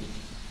campaign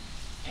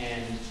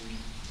and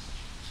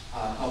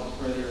helped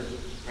further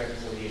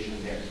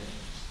reconciliation there.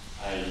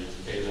 I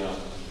paid a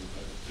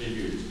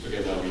tribute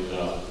together with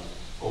the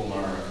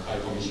former High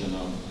Commissioner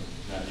of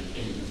the United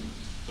Kingdom,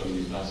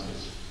 Dominic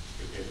Vasquez,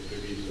 to pay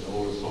tribute to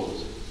all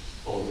souls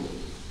fallen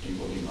in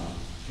Kohima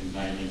in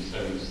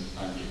 1970th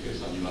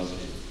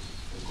anniversary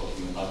of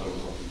Kohima Battle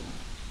of Kohima.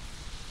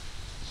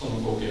 その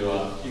光景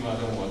は今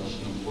でも私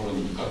の心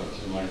に深く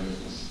刻まれており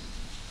ます。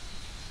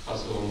和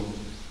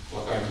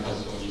解の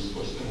活動に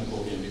少しでも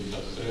貢献できた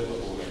とすれば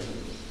幸いなこ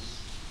とで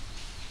す。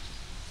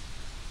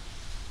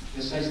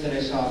The sights that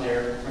I saw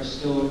there are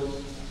still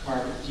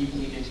carved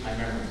deeply into my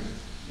memory,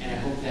 and I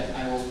hope that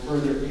I will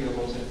further be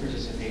able to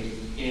participate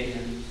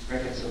in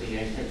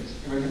reconciliation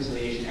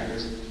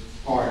efforts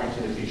far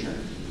into the future.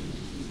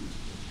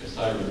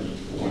 最後に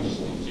本日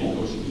の追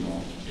悼式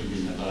の準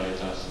備に働い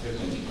たすべて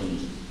の人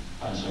に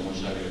感謝申し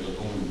上げると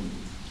ともに、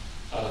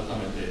改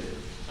めて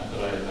亡く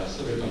なられた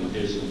すべての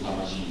兵士の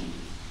魂に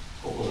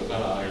心か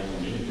ら愛と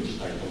目にとし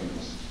たいと思い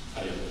ます。あ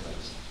りがとうござい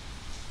ました。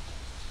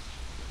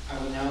I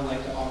would now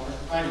like to offer,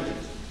 finally,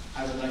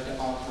 I would like to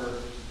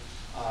offer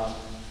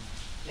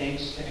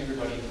thanks to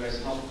everybody who has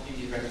helped in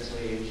these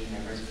reconciliation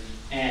efforts,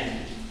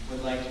 and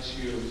would like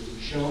to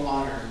show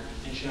honor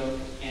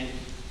and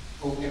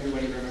hope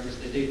everybody remembers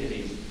the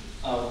dignity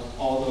of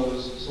all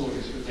those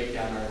soldiers who laid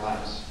down their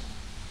lives.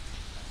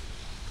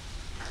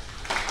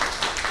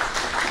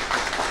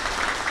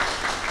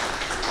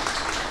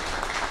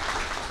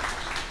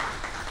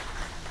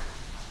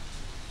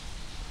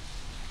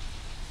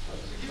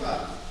 次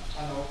は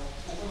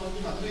ここの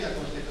今通訳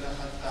をしてくだ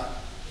さっ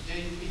たジェ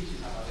イ・ピッ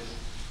チ様です。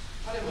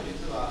彼も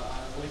実は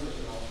ご遺族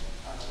の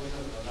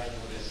代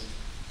表です。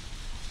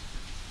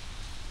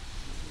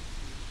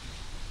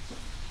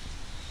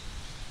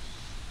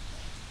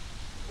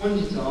本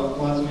日は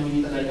お集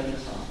めいただいた皆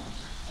様、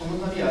こ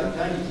の度は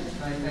第二次世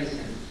界大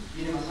戦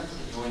ビルマ作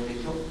戦において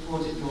当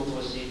時共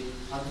闘し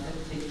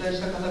敵対し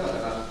た方々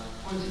が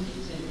本日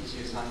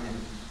2023年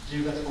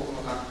10月9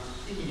日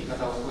敵味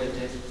方を超え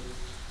て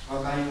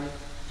和解、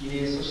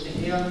慰霊、そして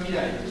平和の未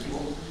来の希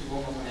望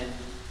のため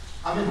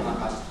雨の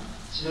中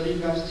千鳥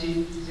ケ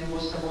淵戦没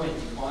者墓苑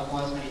にお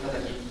集めいただ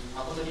き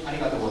誠にあ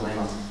りがとうござい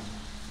ます。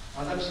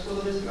私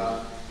事です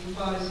がイン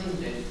パール戦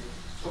で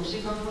特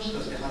殊看護師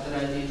として働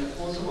いていた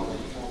高祖母の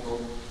妹、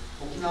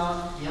沖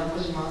縄宮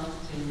古島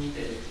戦に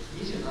て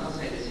27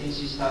歳で戦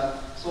死した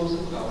曽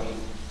祖父がおり、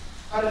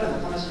彼らの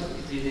魂を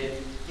引き継い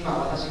で今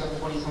私が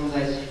ここに存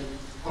在し、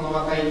この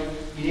和解、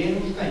慰霊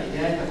の機会に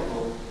出会えたこ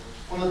とを、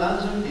この壇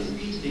上にてス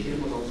ピーチでき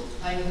ることを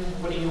大変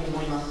誇りに思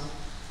います。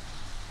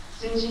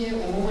戦地へ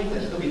赴い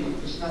た人々の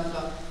失っ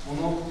たも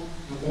の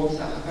の大き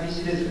さは計り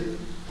知れ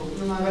ず、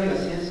時の流れが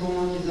戦争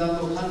の傷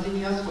跡を完全に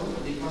癒すこと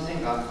もできませ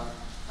んが、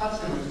か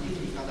つての敵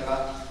味方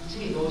が一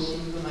味同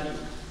心となり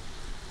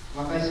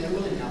和解する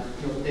ことによっ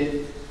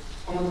て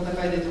この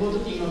戦いで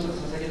尊き命を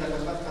捧げた方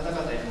々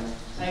への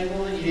最高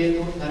の慰霊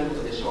となるこ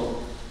とでしょ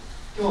う。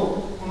今日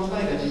この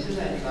会が次世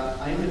代が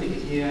歩むべ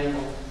き平和へ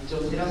の道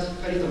を照らす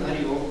光とな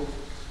るよう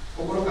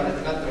心から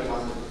願っておりま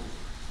す。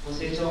ご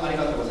清聴あり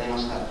がとうございま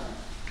した。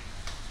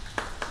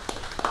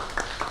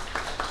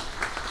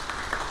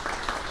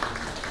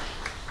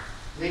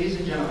Ladies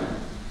and gentlemen,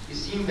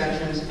 esteemed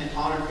veterans and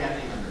honored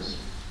family members,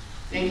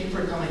 thank you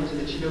for coming to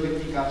the千鳥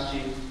ケ淵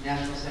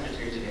National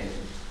Cemetery today,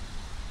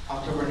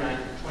 October 9,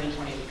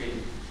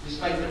 2023.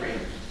 Despite the rain,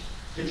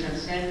 to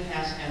transcend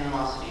past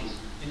animosities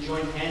and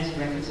join hands in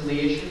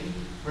reconciliation,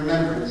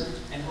 remembrance,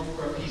 and hope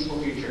for a peaceful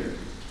future.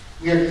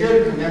 We are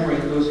here to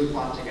commemorate those who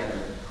fought together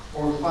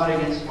or fought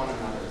against one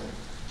another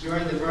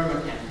during the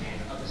Burma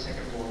campaign of the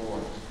Second World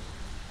War.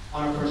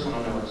 On a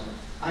personal note,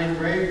 I am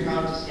very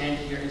proud to stand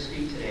here and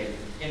speak today,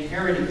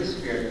 inheriting the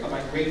spirit of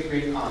my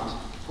great-great-aunt,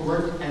 who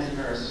worked as a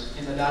nurse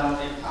in the Battle of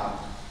Impal,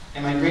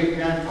 and my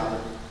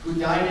great-grandfather, who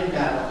died in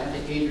battle at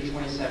the age of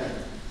 27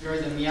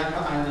 during the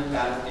Miyako Island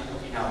battle in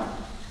Okinawa.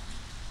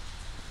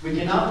 We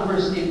cannot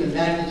overstate the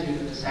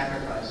magnitude of the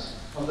sacrifice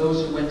of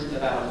those who went to the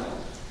battlefield.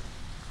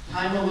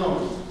 Time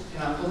alone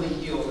cannot fully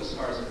heal the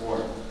scars of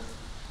war.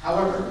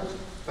 However,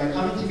 by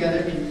coming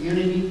together in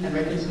unity and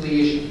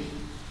reconciliation,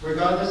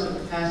 regardless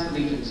of past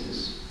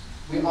allegiances,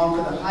 we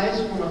offer the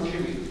highest form of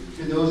tribute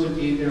to those who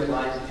gave their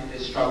lives in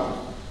this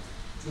struggle.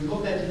 We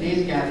hope that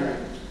today's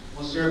gathering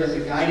will serve as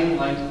a guiding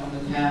light on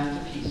the path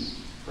to peace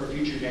for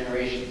future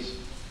generations.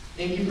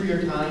 Thank you for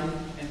your time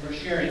and for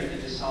sharing in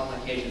this solemn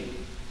occasion.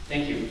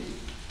 Thank you.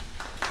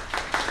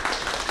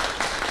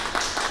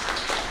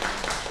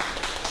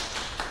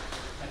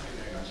 Thank you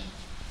very much.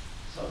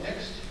 So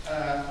next,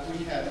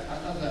 we have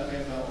another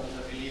member of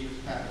the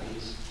bereaved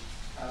families,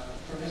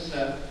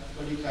 Professor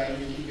鳥飼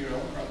幸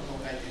宏 from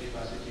Tokai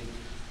University.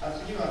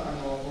 次は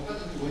ご家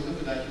族ご遺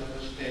族代表と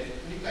し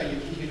て鳥飼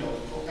幸宏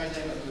東海大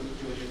学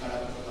教授か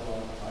らお言葉を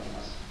賜り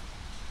ます。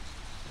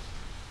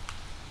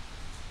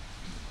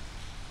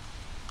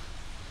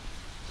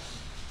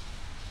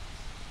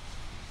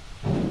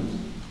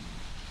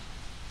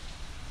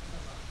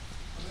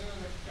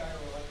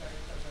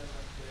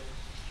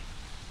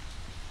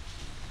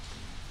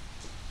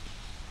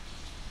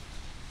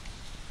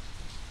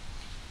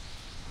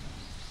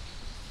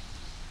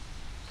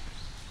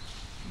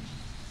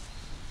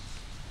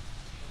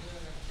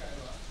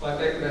お与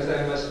えくださ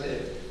いまして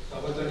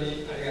誠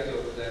にありがと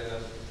うございま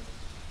す。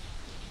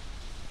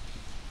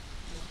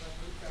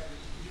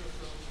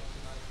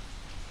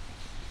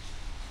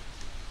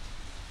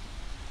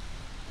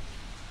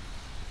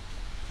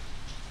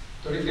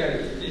鳥飼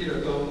幸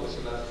宏と申し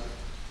ます。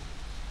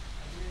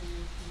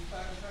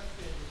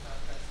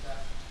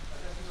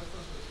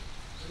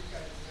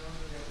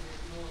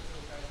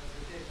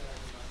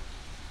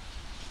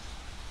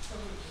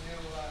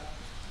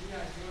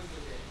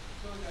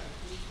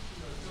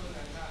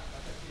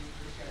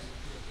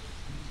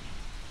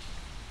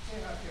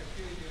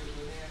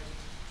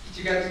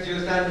1月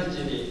13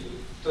日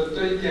に鳥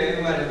取県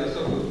生まれの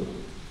祖父、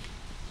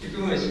陸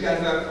軍士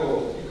官学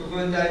校陸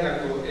軍大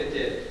学を経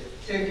て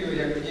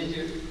1941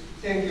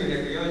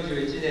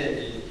年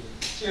に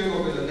中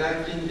国の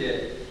南京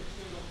で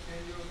中国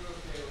占領行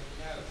政を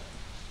担う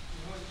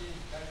日本人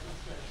外国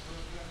者少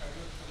数係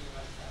を務め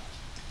ました。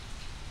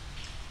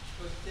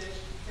そして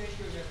1943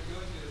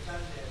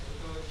年と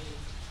同に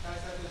大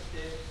佐とし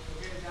て渡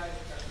米第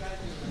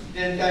138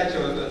連隊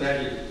長とな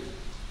り、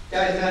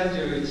第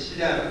31師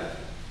団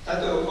佐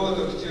藤高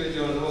徳中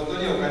将の下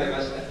に置かれま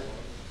した。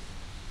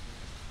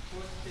こ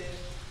うして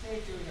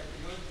1944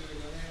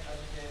年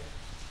初め、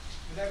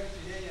村口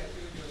玲也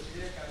中将司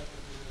令官と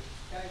する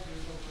第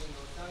15軍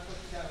の3個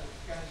師団を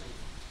機関に、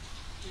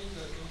イン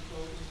ド侵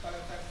攻インパ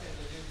ル作戦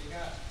の準備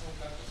が本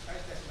格化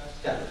いたしま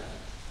した。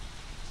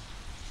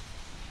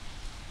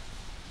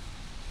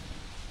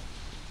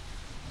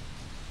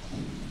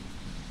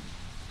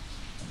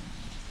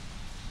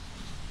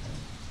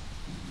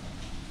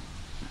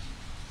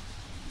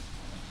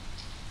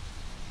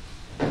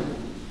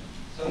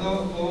そ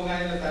の妨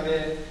害のた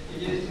め、イ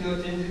ギリスの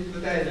戦術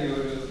部隊に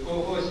よる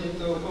後方浸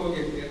透攻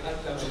撃があ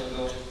ったも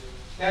のの、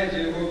第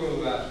15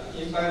軍は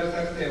インパール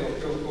作戦を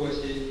強行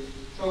し、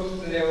宗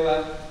吉恒夫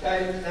は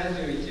第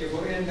31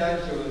歩兵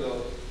団長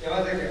の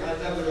山崎半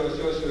三郎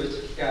少将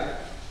指揮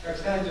下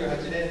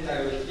138連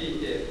隊を率い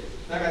て、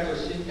長門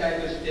新隊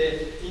とし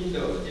てイン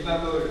ド、リマ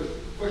ボール、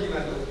コヒ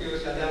マの補給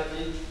遮断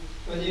に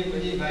の任務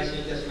に邁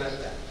進いたしま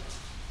した。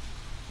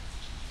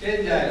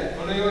現在、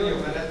このように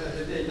お話しさ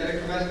せていただ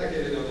きましたけ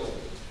れども、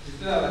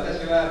実は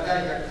私は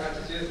第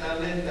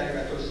183連隊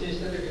が突進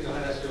した時の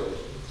話を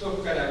祖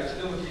父から一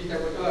度も聞いた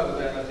ことはご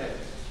ざいません。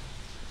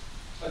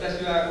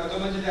私は子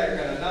供時代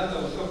から何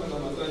度も祖父の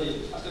もと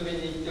に遊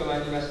びに行ってま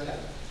いりました。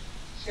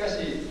しか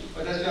し、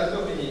私は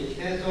祖父に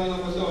戦争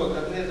のことを尋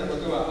ねたこ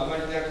とはあま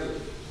りな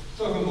く、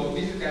祖父も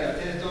自ら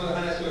戦争の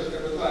話をした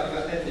ことはあり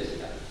ませんでし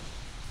た。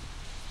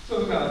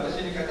祖父が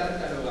私に語った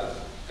のは、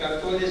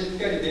学校でしっ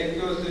かり勉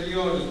強する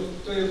ように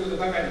ということ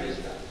ばかりで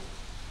した。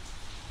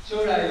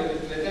将来を見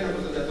つめての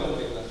ことだと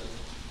思います。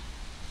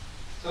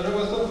その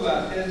後、祖父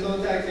は戦争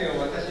体験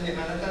を私に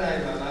話さない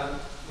まま、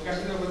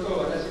昔のこと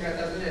を私が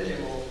尋ねて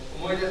も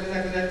思い出せ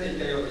なくなってい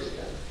たようでし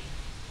た。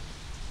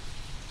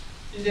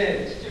以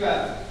前、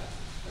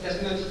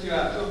私の父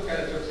は祖父か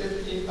ら直接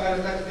インパー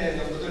ル作戦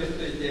のことに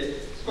つい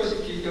て少し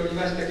聞いており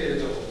ましたけ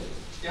れども、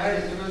やは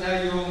りその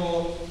内容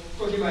も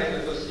コヒマへ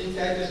の突進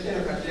隊として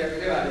の活躍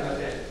ではありま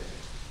せん。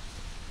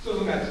祖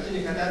父が父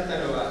に語った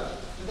の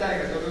は、部隊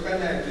が届か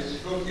ない物資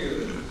補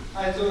給、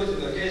配送時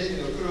の兵士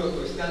の苦労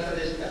と悲惨さ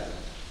でした。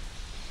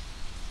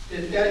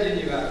撤退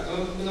時には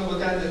軍服の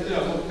ボタンですら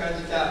重く感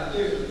じたと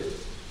いうことで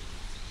す。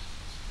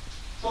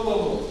祖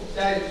母も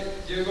第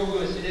15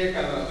軍司令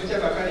官は無茶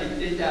ばかり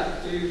言ってい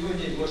たというふう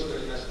に申してお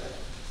りました。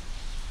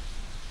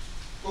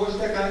こうし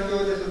た環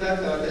境で育った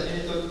私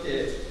にとっ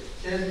て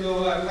戦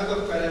争は家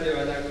族からで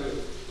はな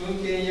く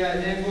文献や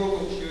連合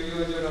国収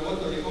容所の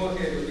元日本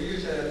兵の勇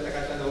者だっ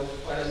た方の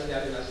お話で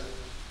あります。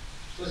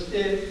そし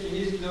てイ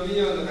ギリスドミ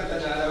ニオンの方の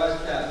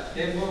表した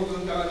連邦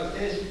軍側の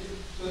戦士、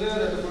そのよ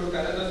うなところ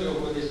からの情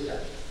報でし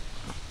た。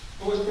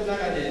こうした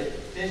中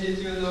で戦時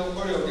中の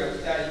捕虜虐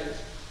待、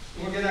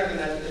動けなく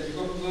なった自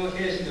国軍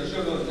兵士の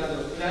処分な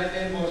ど暗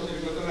い面もす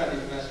ることがで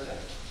きました。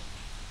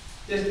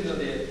ですの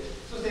で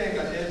祖先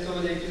が戦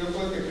争で生き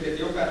残ってくれ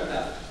てよかっ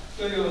た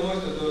という思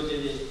いと同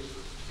時に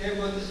戦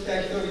没し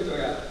た人々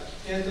や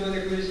戦争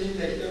で苦しん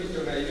だ人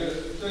々がい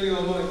るという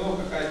思いも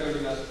抱えてお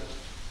ります。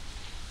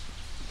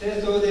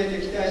戦争で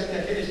敵対し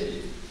た兵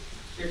士、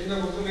敵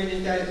の国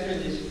民に対する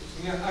認識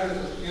がある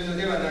というの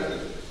ではなく、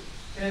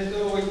戦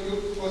争を引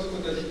き起こすこ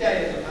と自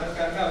体への反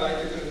感が湧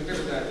いてくるので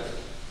ございます。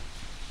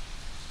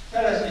た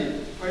だし、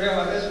これ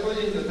は私個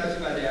人の立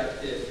場であっ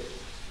て、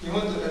日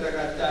本と戦っ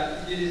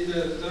たイギリ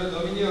ス、その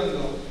ドミニオン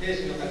の兵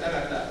士の方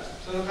々、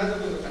その家族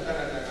の方々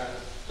が、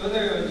どの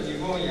ように日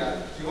本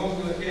や日本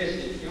軍兵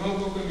士、日本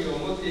国民を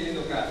持ってい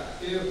るのか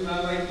という不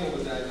安はいつも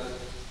ございま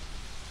す。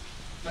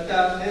ま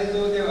た、戦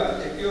争では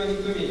敵を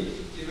憎み、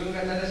自分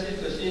が正しい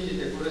と信じ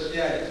て殺し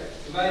合い、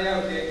奪い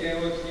合う経験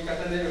を積み重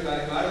ねる場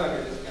合もあるわ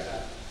けですか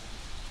ら、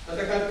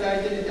戦った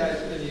相手に対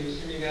する憎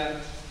しみ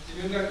が、自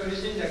分が苦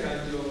しんだ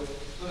感情、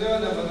そのよ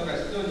うなものが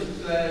子孫に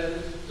伝えられ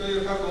るとい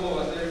う過去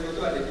も忘れるこ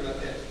とはできま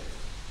せん。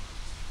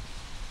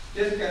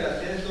ですから、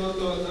戦争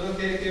とその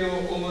経験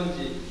を重ん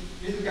じ、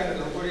自ら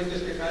の誇りと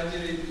して感じ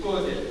る一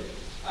方で、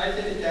相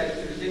手に対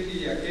する敵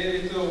意や軽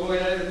蔑を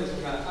覚えられること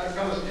がある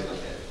かもしれま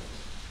せん。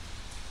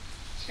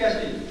しか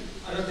し、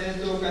あの戦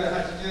争から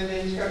80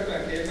年近く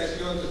が経過し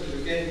ようとす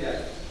る現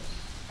在、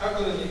過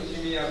去の憎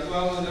しみや不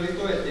安を乗り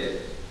越え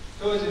て、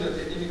当時の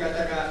敵味方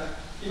が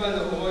今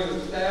の思いを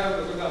伝え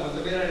合うことが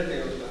求められ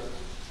ております。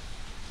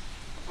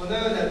この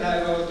ような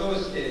対話を通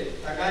して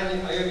互い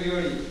に歩み寄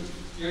り、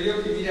より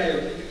良き未来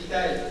を築き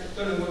たい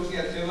との動き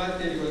が強ま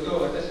っているこ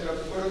とを私は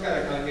心か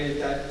ら歓迎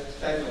した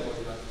いと思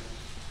います。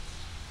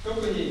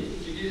特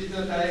にイギリス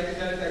の退役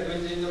された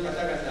軍人の方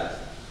々、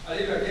あ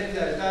るいは現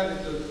在サー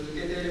ビスを続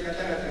けている方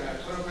々が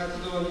この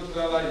活動に加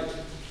わり、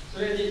そ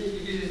れ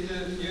にイギリス、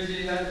ニュー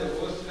ジーランド、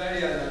オーストラ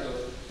リアな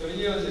どドミ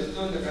ニオンで子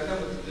孫の方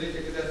も続いて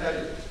くださり、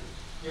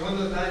日本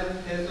の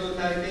戦争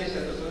体験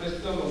者とその子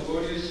孫も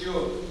合流し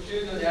ようと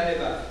いうのであ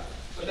れば、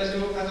私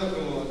も家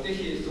族もぜ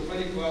ひそこ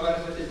に加わら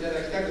せていた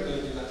だきたく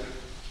存じます。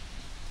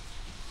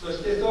そ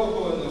して双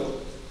方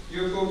の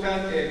友好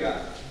関係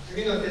が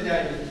次の世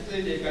代に引き継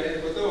いでいかれ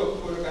ることを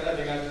心から願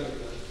っており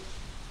ます。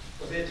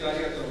ご清聴あ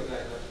りがとうござ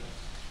います。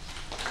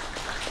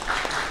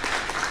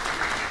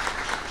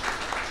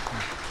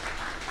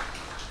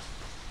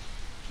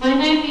My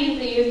name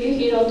is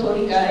Yukihiro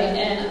Torikai,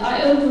 and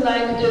I would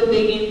like to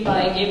begin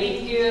by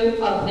giving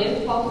you a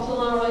brief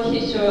personal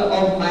history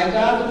of my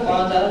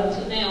grandfather,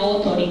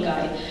 Tsuneo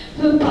Torikai,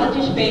 who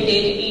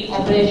participated in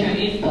Operation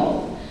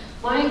Info.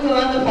 My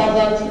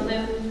grandfather,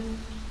 Tsuneo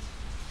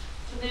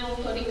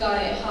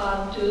Torikai,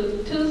 had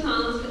two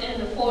sons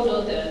and 4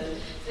 daughters.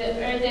 The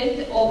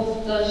eldest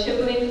of the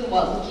siblings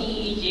was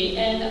Kinichi,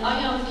 and I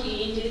am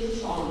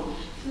Kinichi's son.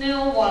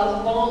 Tsuneo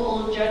was born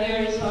on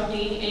January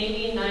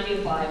 13,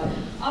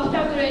 1895.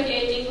 After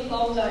graduating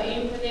from the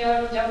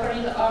Imperial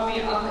Japanese Army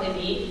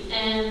Academy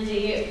and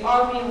the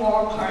Army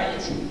War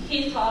College,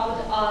 he served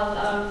as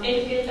an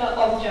educator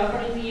of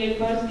Japanese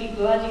university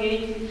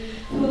graduates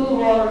who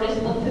were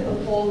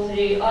responsible for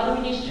the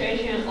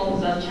administration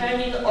of the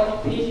Chinese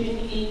occupation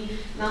in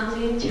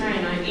Nanjing,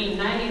 China in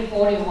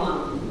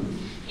 1941.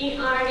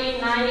 In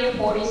early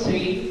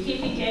 1943, he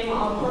became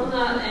a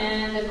colonel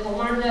and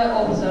commander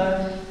of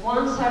the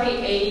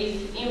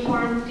 138th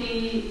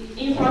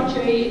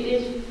Infantry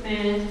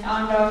Regiment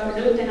under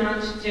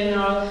Lieutenant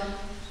General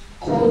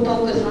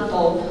Kotoku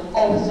Sato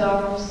of the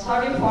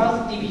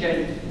 31st Division.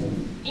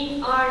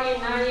 In early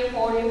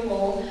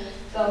 1944,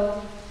 the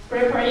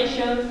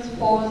preparations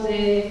for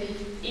the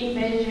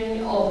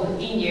invasion of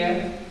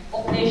India,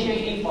 Operation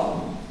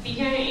Info,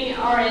 began in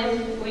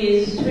earnest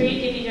with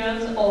 3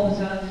 divisions of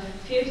the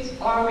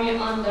 5th Army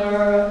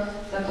under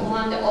the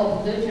command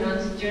of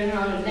Lieutenant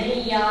General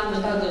Reiya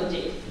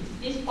Mutaguchi.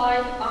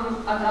 Despite an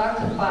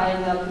attack by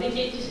the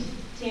British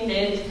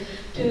intended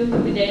to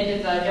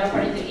prevent the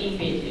Japanese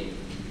invasion,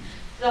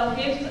 the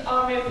 5th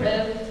Army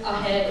pressed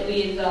ahead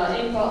with the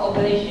Info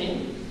operation,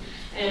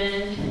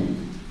 and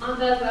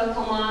under the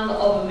command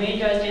of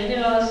Major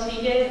General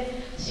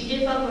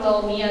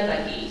Shigesatsu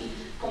Miyazaki,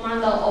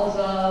 commander of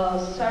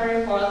the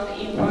 31st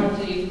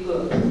Infantry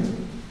Group.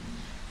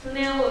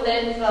 Tsuneo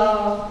led the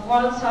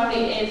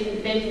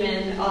 138th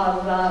Regiment as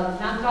the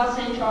Naka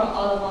Central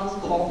Advance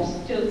Corps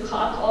to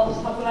cut off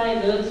supply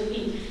routes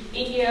in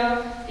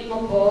India,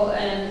 Timor,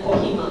 and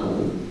Kohima.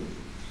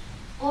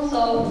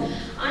 Also,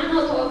 I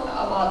now talk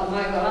about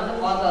my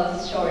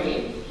grandfather's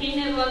story. he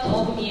never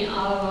told me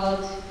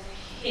about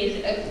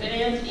his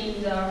experience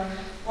in the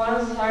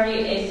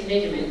 138th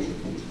Regiment.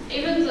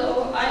 Even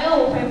though I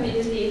often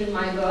visited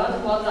my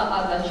grandfather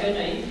as a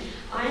child,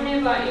 I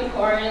never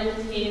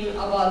encouraged him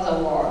about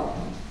the war,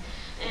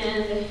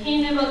 and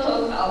he never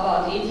talked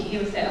about it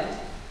himself.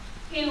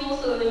 He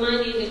also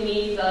reminded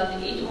me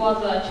that it was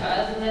a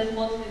child's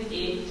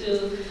responsibility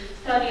to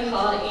study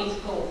hard in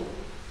school.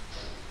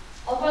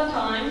 Over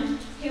time,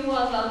 he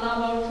was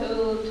unable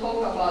to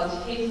talk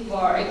about his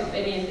war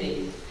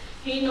experiences.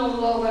 He no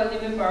longer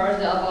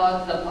remembered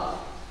about the past.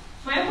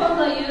 My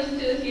father used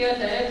to hear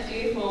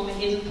directly from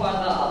his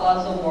father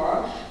about the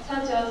war,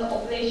 such as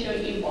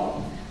Operation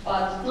Evo,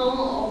 but none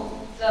of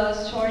the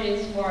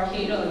stories were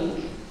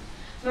heroic.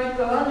 My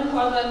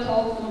grandfather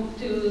talked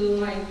to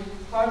my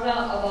father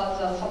about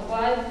the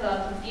supplies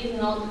that did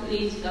not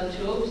reach the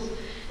troops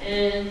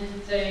and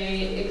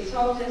the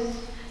exhausted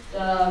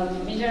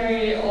the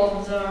misery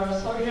of the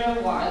soldiers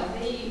while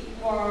they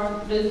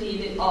were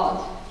looted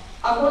out.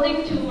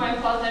 According to my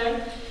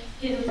father,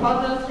 his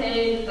father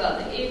said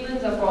that even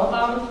the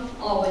bottom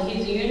of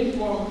his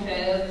uniform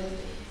felt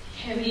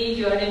heavy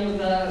during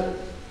the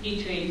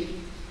retreat.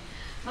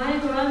 My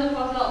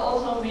grandfather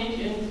also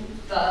mentioned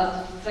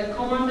that the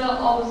commander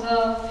of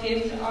the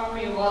Fifth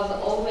Army was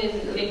always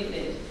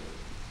reckless.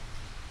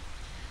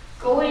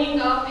 Growing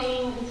up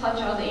in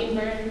such an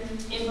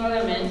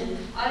environment,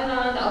 I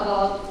learned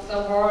about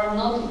the war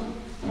not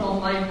from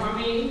my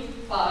family,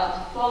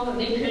 but from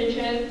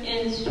literature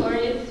and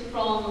stories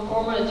from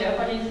former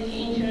Japanese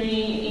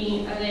interning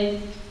in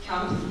allied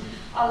camps,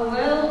 as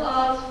well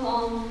as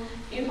from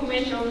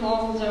information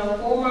from the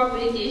former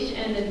British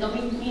and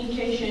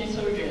Dominican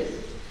soldiers.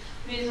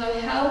 With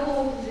the help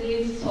of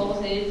these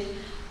sources,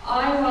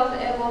 I was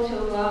able to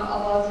learn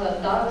about the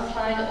dark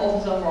side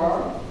of the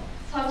war,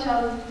 such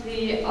as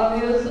the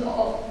abuse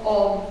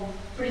of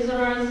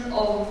prisoners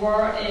of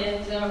war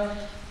and the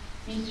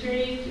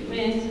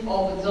mistreatment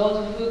of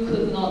those who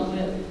could not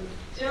live.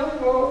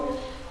 Therefore,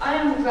 I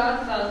am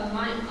glad that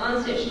my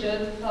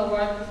ancestors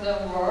survived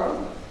the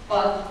war,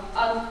 but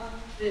at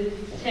the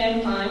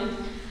same time,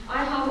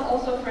 I have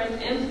also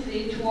felt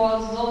empathy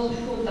towards those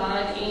who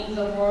died in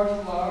the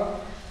World War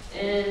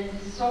and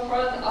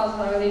suffered as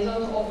a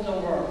result of the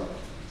war.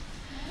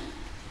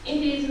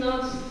 It is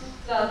not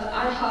that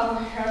I have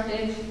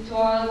hatred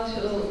towards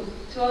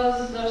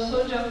the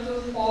soldiers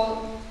who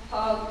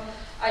fought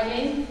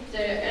against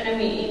the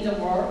enemy in the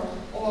war,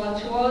 or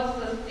towards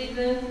the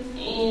citizens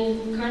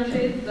in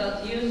countries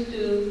that used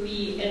to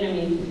be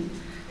enemies.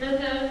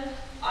 Rather,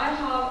 I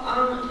have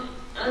an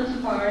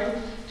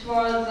antipathy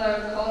towards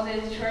the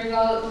causes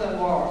trigger the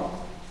war.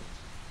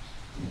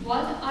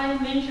 What I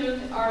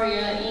mentioned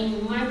earlier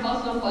in my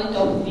personal point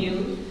of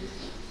view,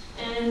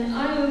 and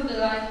I would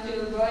like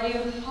to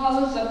value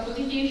how the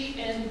British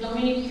and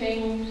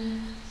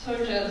Dominican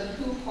soldiers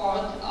who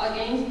fought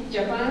against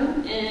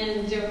Japan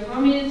and their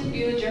families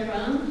view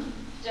Japan,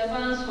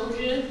 Japan's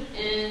soldiers,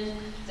 and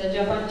the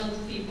Japanese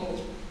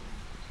people.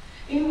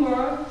 In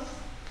war,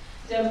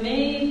 there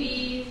may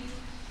be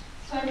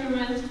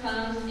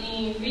circumstances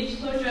in which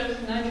soldiers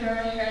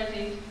naturally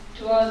hesitate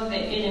towards the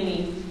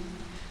enemy.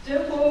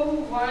 Therefore,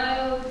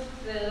 while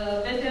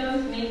the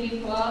veterans may be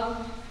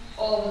proud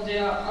of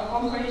their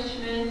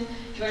accomplishments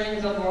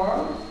during the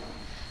war,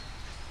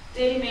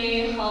 they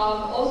may have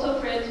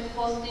also felt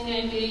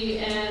hostility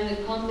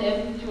and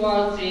contempt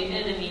towards the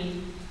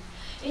enemy.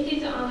 It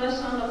is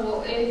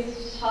understandable if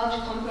such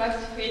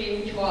complex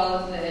feeling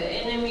towards the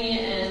enemy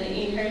and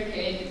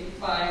inherited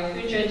by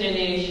future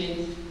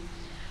generations.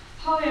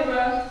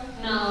 However,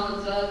 now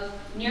that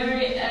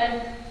nearly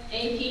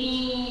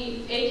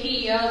 80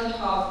 years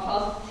have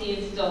passed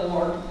since the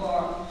World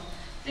War,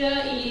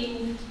 there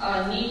is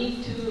a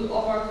need to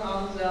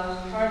overcome the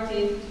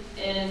heritage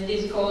and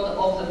discord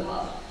of the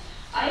past.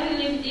 I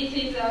believe this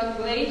is a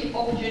great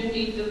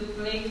opportunity to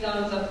break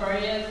down the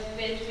barriers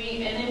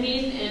between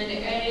enemies and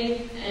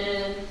allies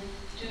and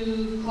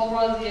to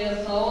cover their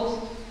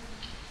thoughts,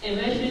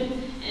 emotions,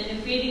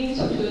 and feelings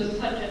to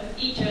such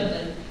each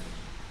other.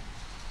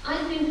 I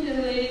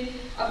sincerely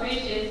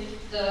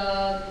appreciate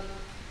the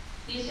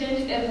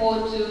recent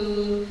effort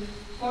to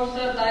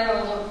foster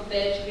dialogue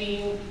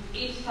between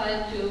each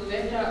side to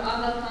better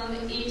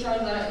understand each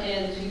other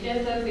and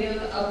together build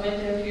a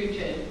better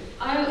future.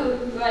 I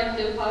would like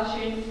to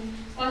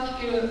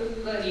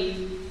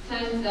particularly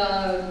thank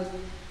the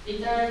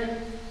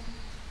retired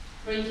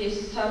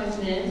British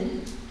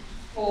servicemen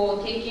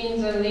for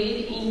taking the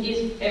lead in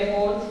this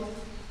effort,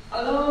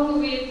 along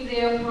with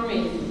their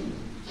families,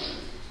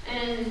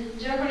 and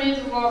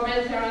Japanese war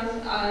veterans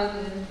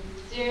and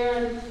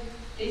their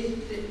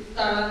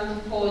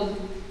stand for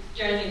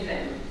joining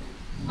them.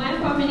 My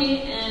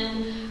family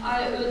and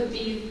I would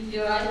be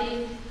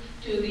delighted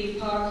to be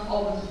part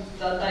of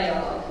the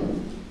dialogue.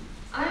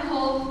 I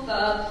hope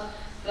that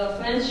the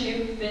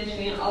friendship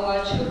between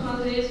our two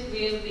countries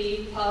will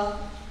be passed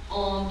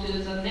on to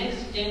the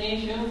next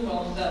generation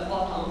from the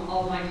bottom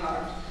of my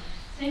heart.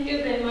 Thank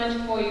you very much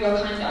for your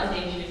kind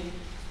attention.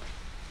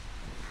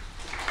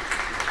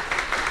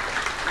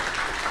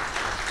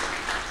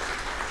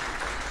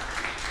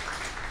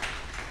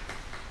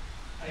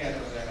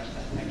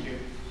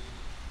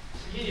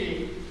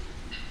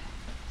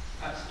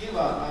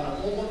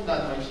 訪問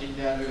団の一員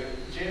である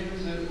ジェーム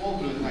ズ・オー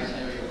グル大佐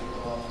よりお言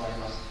葉をもらい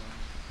ます。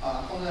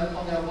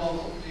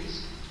Honorable,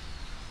 please.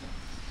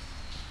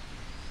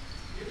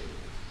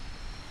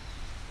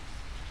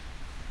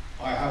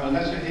 I have a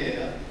letter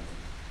here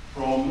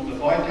from the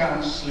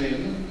Viscount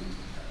Slim,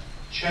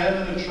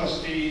 Chairman of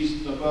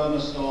Trustees, the Burma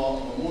Star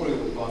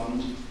Memorial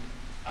Fund,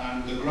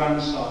 and the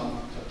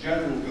grandson of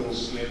General Bill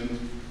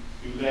Slim,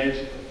 who led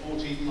the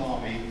 14th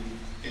Army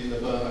in the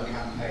Burma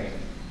campaign.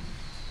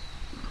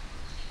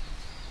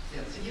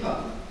 次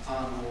は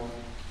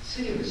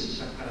スリム子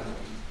爵からの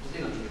お手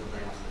紙でござ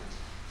います。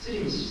スリ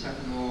ム子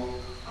爵の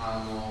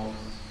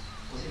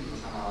ご先祖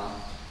様は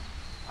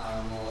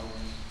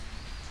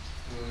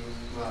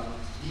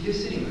ビル・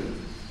スリム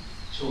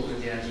将軍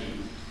であり、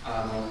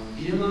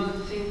ビルマ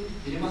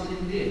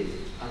戦で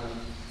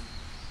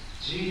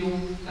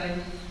14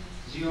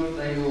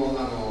隊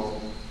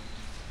を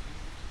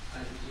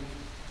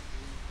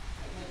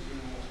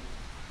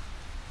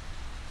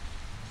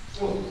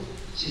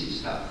支持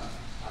した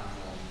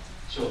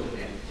将軍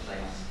でござい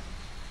ます。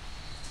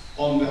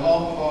On behalf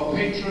of our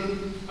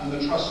patron and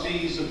the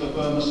trustees of the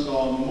Burma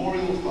Star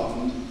Memorial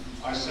Fund,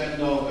 I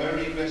send our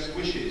very best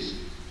wishes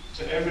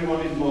to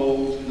everyone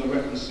involved in the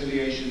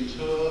reconciliation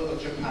tour of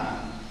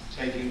Japan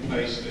taking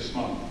place this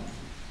month.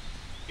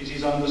 It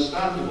is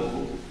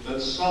understandable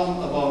that some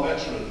of our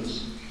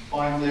veterans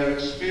find their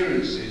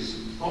experiences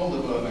from the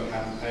Burma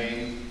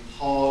campaign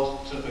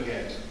hard to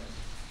forget.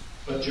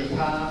 But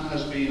Japan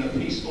has been a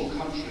peaceful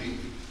country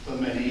for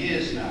many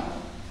years now,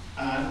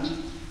 and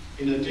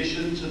in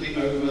addition to the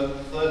over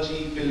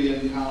 £30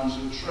 billion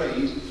of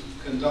trade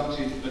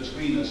conducted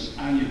between us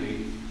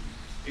annually,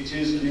 it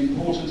is an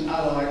important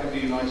ally of the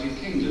United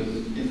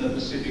Kingdom in the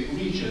Pacific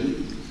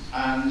region,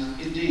 and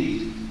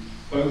indeed,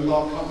 both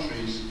our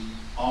countries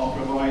are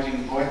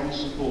providing vital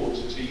support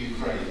to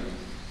Ukraine.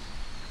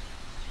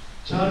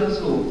 チャール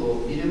ズ王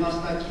とビルマ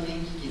スター記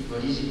念基金の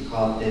理事に代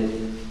わって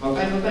和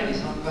解の会に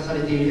参加さ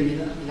れている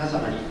皆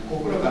様に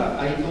心から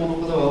哀悼の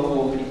言葉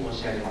を多くに申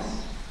し上げま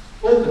す。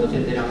多くの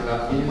ベテラン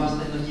がビルマ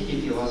戦の悲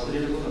劇を忘れ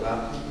るの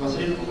が難し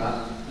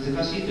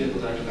いというこ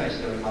とは理解し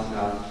ております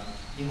が、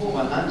日本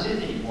は何十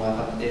年にもわ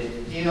たって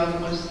平和を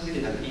保ち続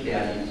けた国で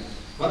あり、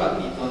我が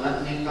国と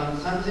年間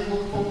3000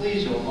億ポンド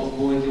以上の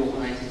貿易を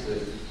行いつ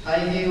つ、太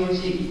平洋地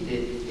域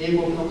で英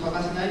国の欠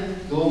かせない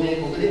同盟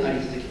国であり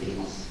続けてい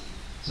ます。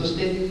そし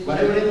て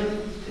我々の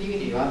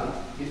国々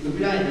はウ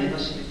クライナへの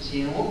支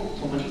援を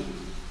共に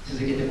続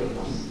けており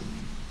ます。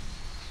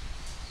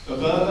The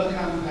Burma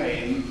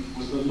campaign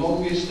was the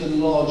longest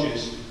and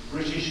largest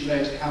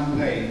British-led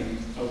campaign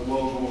of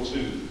World War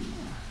II,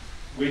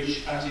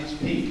 which at its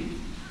peak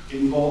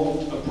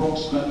involved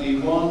approximately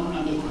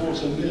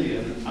 1.25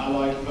 million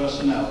Allied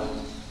personnel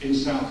in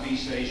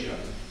Southeast Asia.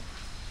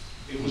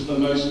 It was the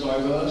most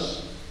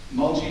diverse,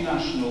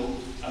 multinational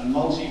and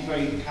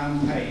multi-faith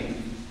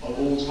campaign of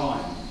all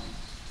time,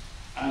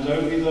 and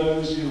only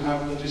those who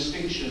have the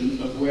distinction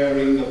of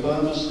wearing the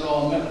Burma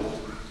Star Medal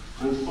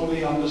will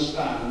fully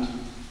understand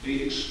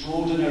the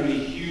extraordinary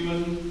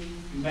human,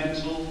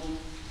 mental,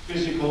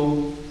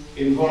 physical,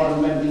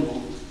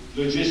 environmental,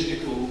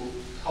 logistical,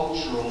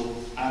 cultural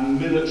and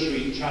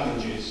military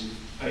challenges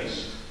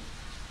faced.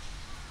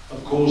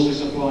 Of course,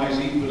 this applies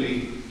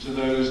equally to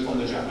those on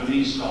the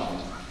Japanese side,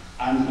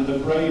 and for the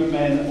brave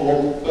men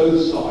of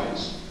both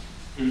sides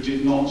who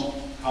did not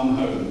come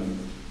home.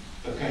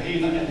 The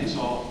Kahina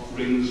epitaph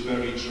rings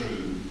very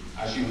true.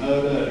 As you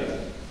heard earlier,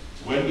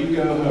 when you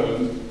go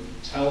home,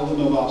 tell them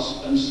of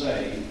us and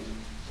say,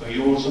 for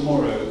your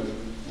tomorrow,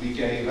 we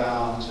gave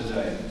our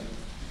today.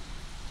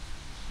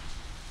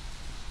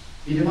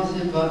 ビルマ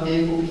戦は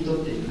英国に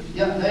とって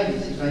第二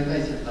次世界大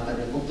戦の中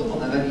で最も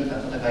長引いた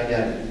戦いで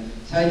あり、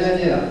最大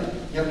では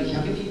約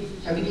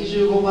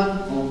125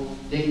万の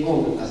連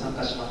合軍が参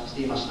加し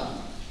ていました。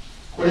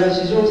これは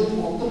史上最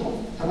も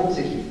多国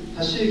籍、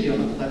多宗教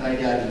の戦い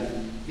であり、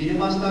ビル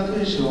マスター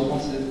勲章を持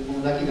つ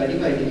者だけが理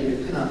解でき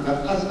る苦難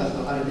が数々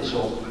とあるでし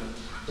ょ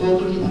う。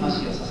尊き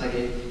魂を捧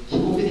げ、帰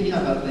国でき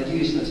なかった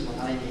勇士たちの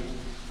ために、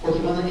小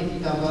暇なエピ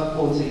タフは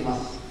こう告げま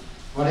す。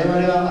我々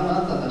はあ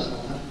なたたちの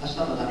明日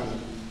のために、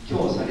今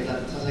日を捧げた。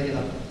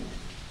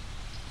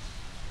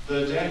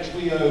The debt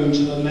we owe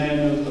to the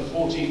men of the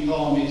 14th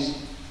Armies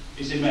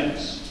is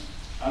immense,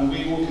 and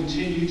we will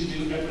continue to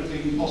do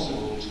everything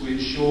possible to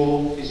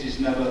ensure it is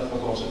never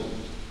forgotten.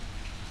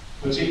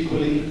 But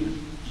equally,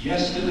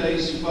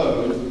 yesterday's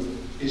foe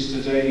is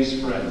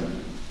today's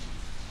friend.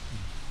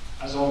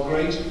 As our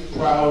great,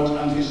 proud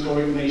and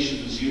historic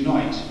nations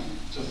unite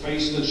to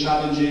face the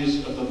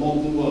challenges of the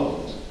modern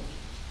world,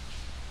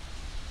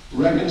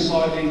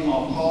 reconciling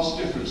our past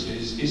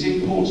differences is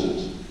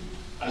important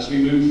as we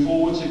move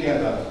forward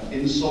together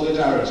in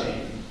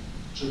solidarity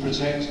to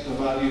protect the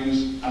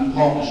values and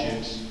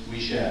partnerships we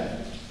share.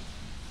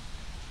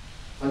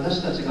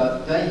 私たち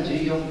が第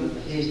14軍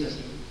の兵士たち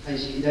に対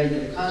し抱いて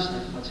いる感謝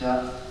の気持ち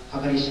は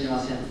計り知れま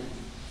せん。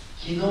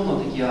昨日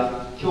の敵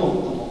は今日の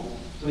友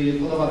という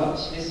言葉が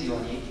示すよう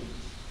に、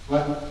我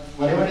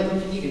々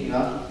の国々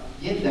は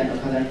現代の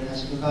課題に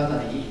立ち向かうた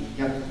めに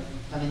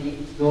ため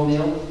に同盟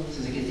を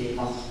続けてい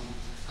ます。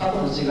過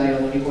去の違い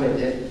を乗り越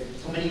え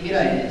て共に未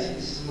来へ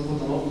進む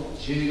ことの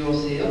重要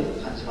性を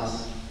感じま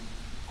す。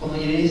この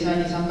慰霊祭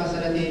に参加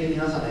されている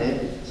皆様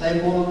へ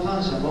最高の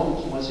感謝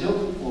の気持ちを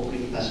お送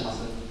りいたしま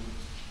す。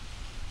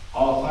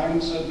 Our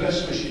thanks and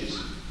best wishes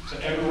to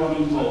everyone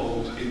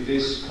involved in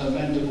this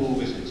commendable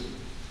visit.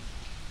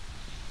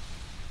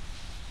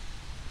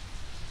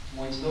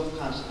 もう一度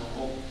感謝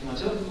の気持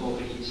ちをお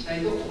送りした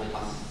いと思い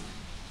ます。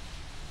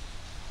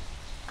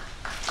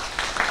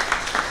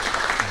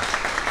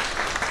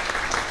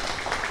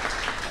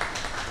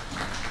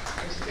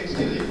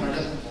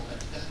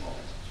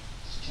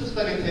一つ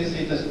だけ訂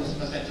正いたします。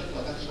すみません、ちょっと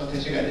私の手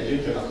違いで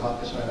順序が変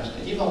わってしまいまして、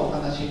今お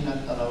話にな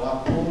ったの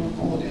はポール・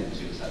コーデン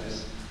中佐で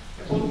す。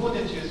ポール・コー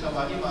デン中佐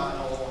は今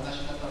お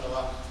話になったの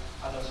は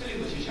ス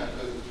リム子爵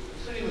と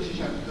い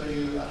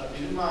う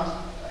ビルマ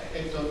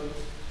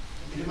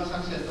作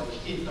戦の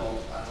基金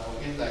の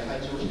現在会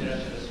長をしていらっ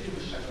しゃるスリ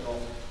ム子爵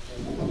の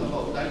お言葉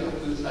を代読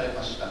され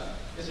ました。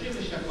スリム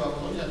子爵は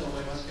ご存知だと思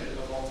いますけれ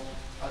ども、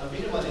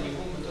ビルマで日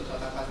本軍と戦っ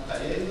た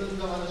英軍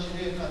側の司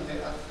令官で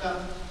あっ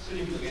たス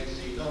リム元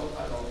帥の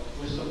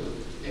ご子息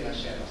でいらっ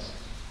しゃいます。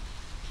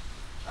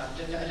I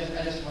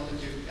just wanted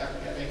to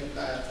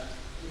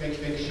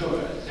make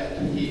sure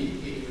that he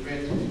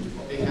read on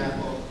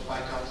behalf of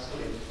Viscount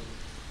Slim.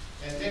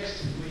 And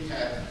next we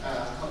have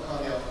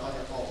Colonel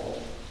Paul,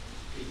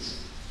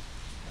 please.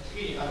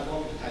 次にボ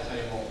ンに対さ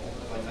れもお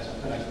言葉いた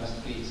だきます、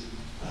please.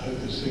 I hope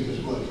this thing is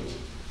working.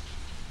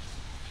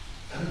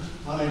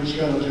 My name is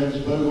Colonel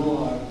James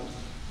Bogle.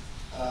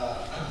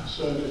 I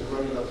served in the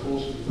regular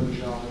force of the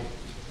British Army,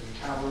 in the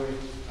cavalry,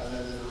 and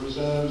then in the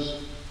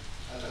reserves,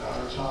 and then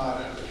I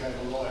retired and became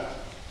a lawyer.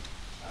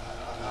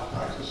 I now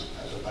practice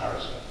as a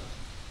barrister.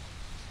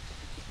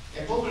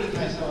 ボーグル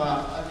大佐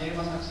はビル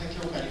マ作戦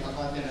協会に関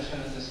わっていらっしゃ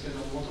るんですけど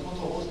も、もとも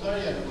とオーストラ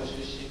リアのご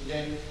出身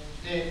で、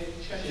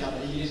しかしイ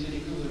ギリス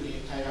陸軍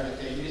に入られ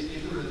て、イギリス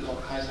陸軍の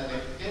会社で、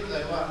現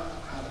在は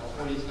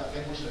法律家、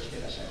弁護士として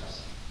いらっしゃいま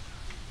す。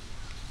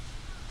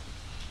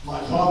My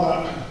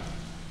father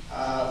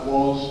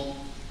was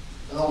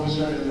an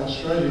officer in the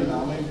Australian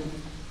Army,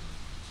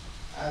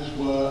 as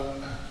were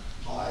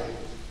my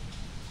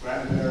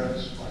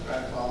grandparents, my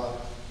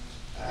grandfather,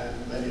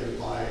 and many of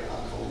my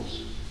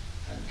uncles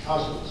and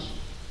cousins.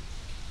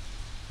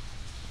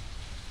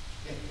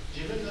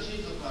 自分の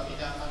親族はみん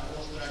な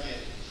オーストラリア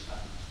人でした。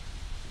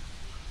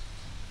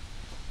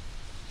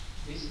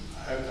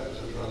I hope that was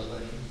a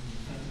translation.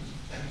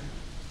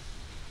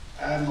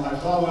 And my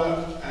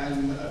father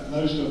and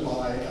most of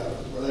my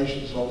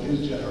relations of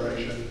his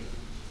generation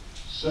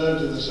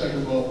served in the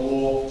Second World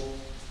War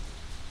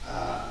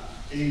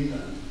in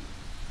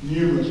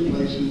numerous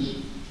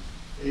places,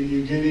 in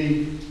New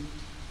Guinea,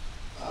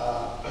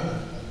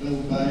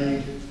 Mill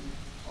Bay,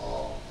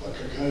 the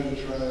Kokoda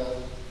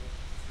Trail,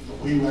 in the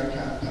Wewak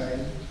campaign.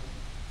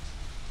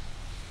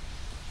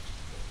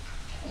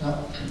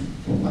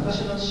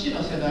 私の父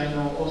の世代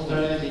のオースト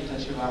ラリア人た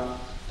ちは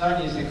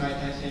第二次世界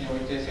大戦におい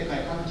て世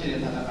界各地で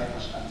戦い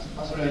ました。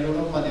それはヨー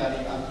ロッパであ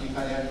り、アフリ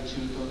カであり、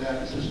中東であ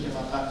り、そして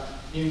また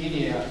ニュー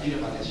ギニアやビル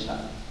マでした。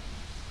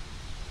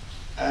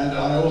And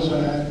I also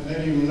had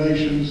many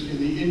relations in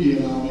the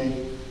Indian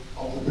Army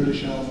of the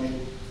British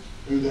Army,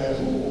 who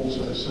therefore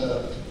also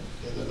served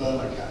in the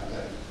Burma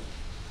campaign.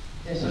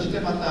 そして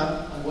ま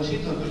たご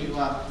親族に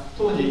は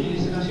当時イギリ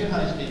スが支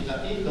配してい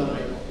たインド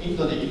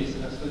でイギリス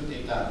が作っ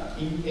ていた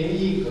英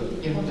雄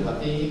軍、日本で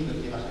は英雄軍っ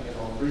て言いましたけど、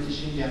ブリティッ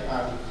シュ・インディア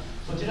ン・アーミー、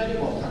そちらに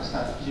もたく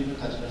さん自分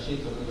たちの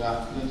親族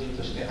が軍人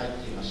として入っ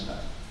ていました。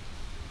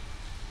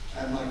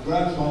And my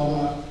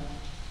grandfather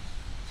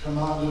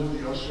commanded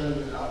the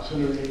Australian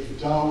artillery in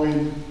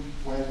Darwin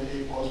when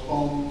it was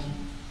bombed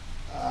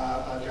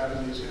by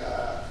Japanese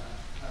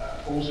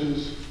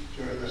forces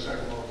during the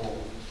Second World War.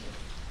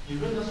 自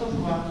分の祖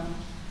父は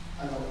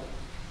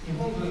日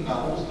本軍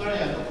がオーストラリ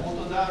アのポー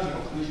トダーウィン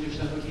を空襲し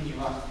た時に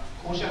は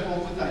高射砲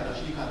部隊の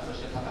指揮官と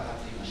して戦っ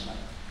ていました。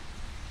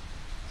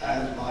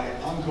And my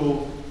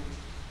uncle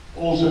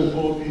also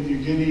fought in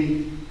New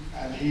Guinea,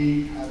 and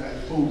he had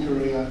a full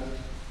career,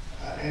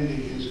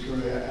 ending his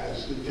career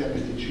as the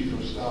Deputy Chief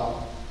of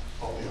Staff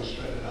of the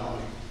Australian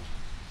Army.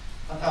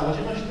 また、叔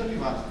父の一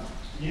人は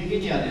ニューギ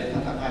ニアで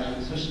戦い、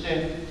そし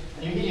て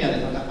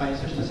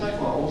最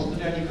後はオースト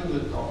ラリア陸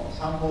軍の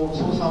総参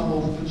謀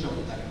副長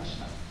になりまし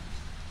た。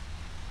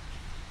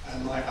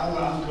And my other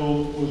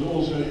uncle was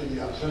also in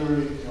the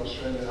artillery, the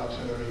Australian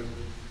artillery.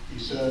 He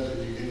served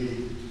in New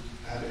Guinea,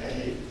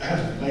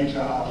 and later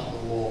after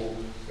the war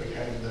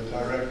became the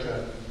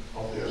director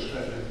of the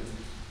Australian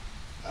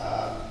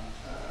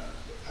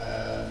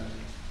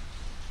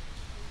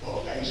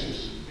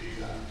ACIS,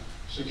 the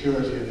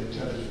Security and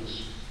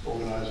Intelligence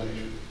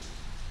Organization.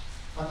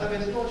 また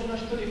別のうちの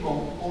一人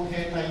も砲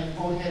兵隊の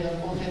軍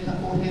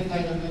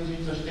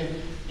人として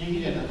ニューギ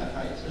ニアで戦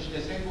い、そし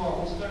て戦後は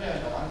オーストラリア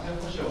の安全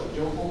保障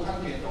情報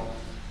関係の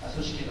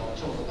組織の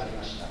長となり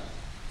ました。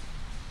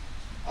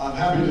I'm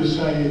happy to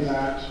say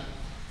that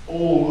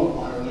all of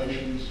my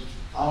relations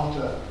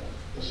after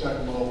the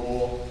Second World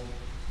War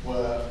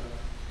were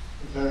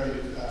very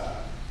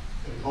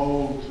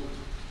involved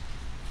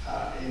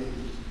in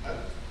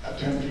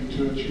attempting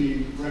to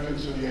achieve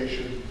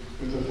reconciliation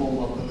with the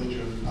former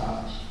belligerent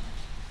powers.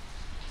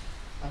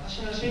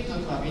 私の親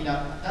族は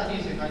皆、第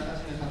二次世界大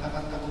戦で戦った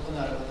こと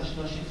のある私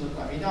の親族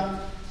は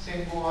皆、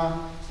戦後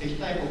は敵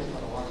対国と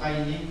の和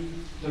解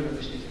に努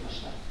力してきま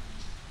した。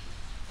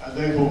And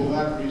therefore, for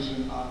that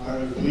reason, I'm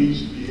very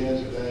pleased to be here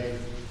today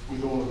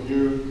with all of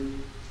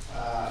you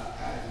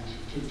and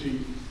to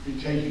be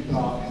taking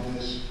part in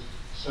this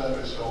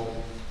service of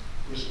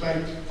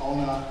respect,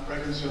 honor,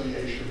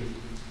 reconciliation,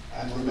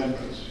 and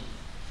remembrance.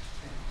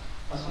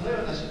 その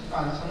ような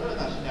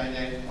次第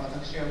で、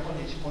私は今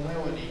日この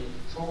ように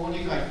相互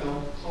理解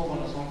と相互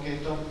の尊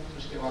敬と、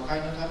そして和解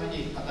のため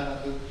に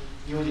働く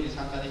行事に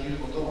参加できる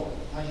ことを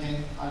大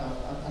変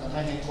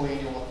光栄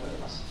に思っており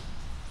ます。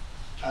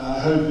And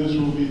I hope this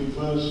will be the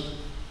first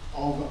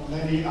of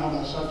many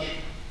other such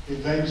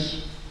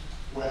events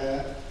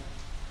where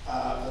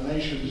the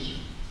nations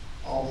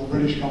of the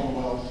British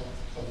Commonwealth,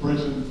 of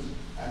Britain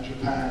and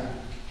Japan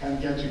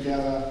can get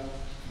together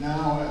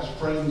now as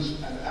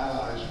friends and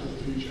allies for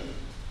the future.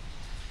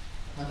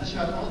 私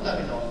はこの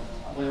度の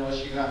催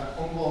しが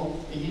今後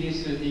イギリ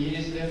ス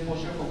連邦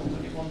諸国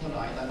と日本との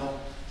間の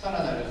さ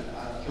らなる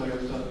協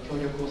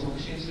力を促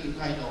進する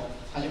会の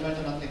始まり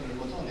となってくる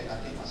ことを願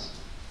っています。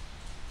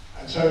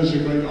And so it's a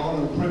great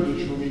honor and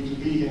privilege for me to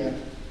be here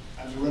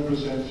and to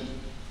represent,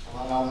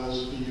 among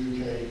others, the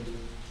UK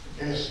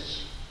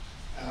guests.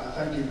 And I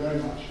thank you very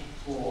much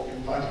for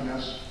inviting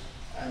us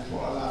and for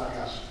allowing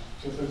us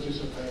to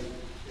participate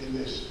in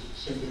this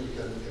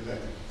significant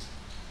event.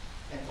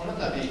 この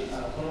度、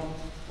この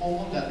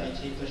訪問団の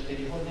一員として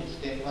日本に来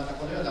て、また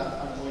このような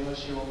催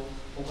しを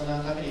行う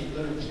ために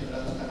努力してくだ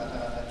さった方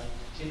々に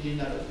深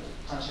々なる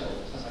感謝を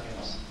捧げ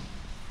ます。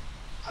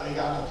あり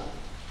がとう。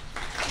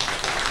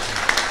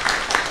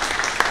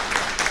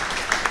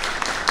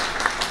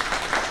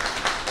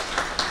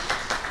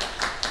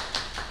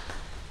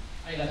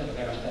ありがとうご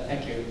ざいました。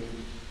Thank you.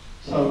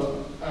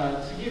 So,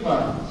 次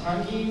は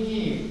参議院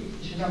議員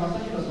石田正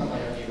弘様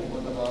より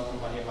お言葉を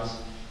賜りま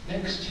す。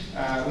Next,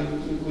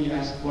 we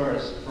ask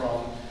words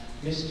from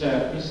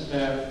Mr.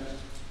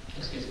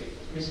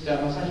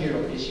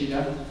 Masahiro Ishida,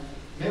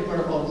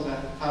 member of the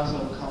House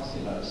of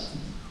Councillors.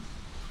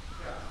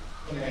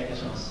 お願いいた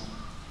します。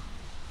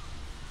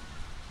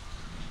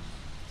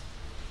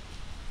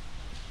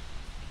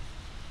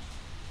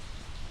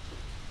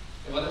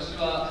私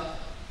は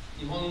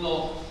日本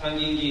の参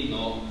議院議員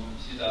の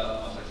石田正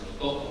弘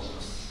と申し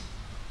ます。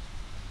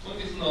本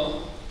日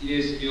の慰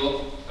霊式を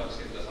企画し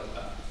てくださっ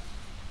た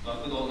マ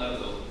クドナルド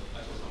昭子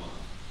様は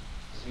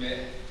じ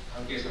め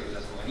関係者の皆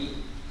様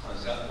に感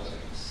謝申し上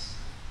げます。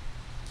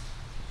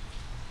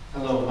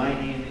Hello, my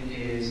name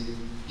is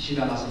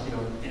Ishida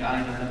Masahiro, and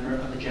I am a member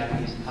of the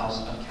Japanese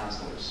House of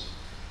Councillors.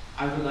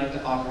 I would like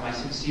to offer my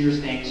sincere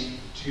thanks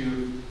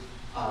to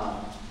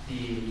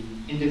the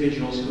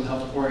individuals who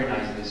helped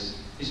organize this,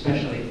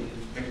 especially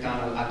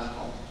McDonald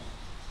Akiko.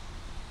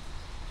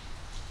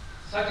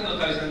 先の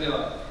大戦で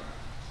は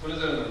それ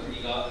ぞれの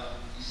国が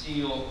威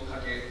信を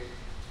かけ、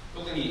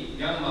特に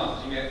ミャンマーを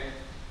はじめ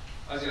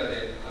アジア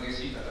で激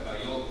しい戦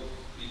いを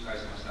繰り返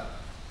しました。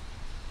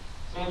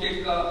その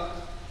結果、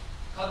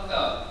勝っ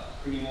た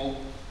国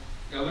も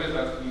敗れ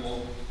た国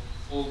も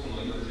多く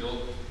の命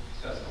を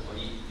散らすこと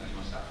になり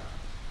ました。こ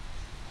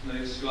の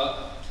歴史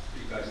は繰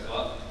り返しては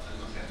なり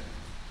ません。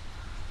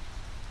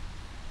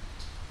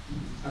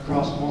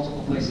Across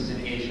multiple places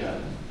in Asia,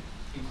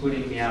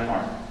 including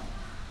Myanmar,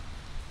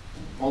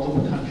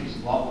 multiple countries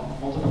fought,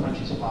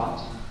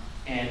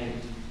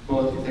 and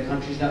both the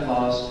countries that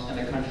lost and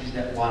the countries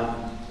that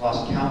won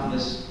lost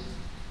countless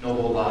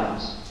noble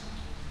lives.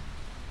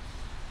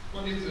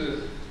 本日、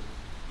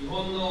日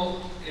本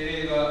の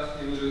英霊が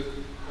眠る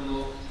こ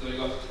の千鳥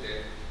ヶ淵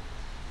で、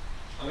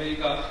アメリ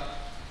カ、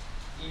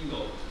イン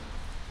ド、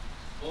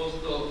オース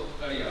ト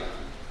ラリア、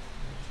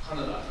カ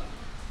ナダ、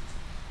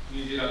ニ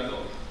ュージーランド、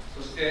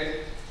そし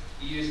て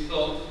イギリスと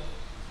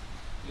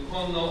日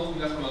本の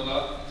皆様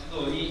が一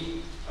堂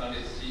に参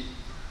列し、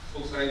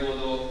国際合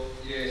同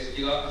慰霊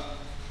式が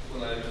行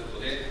われるこ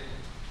とで、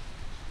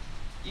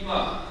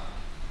今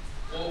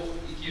を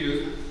生き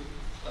る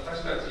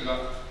私たちが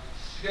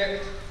必死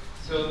で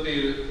背負って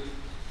いる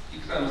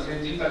幾多の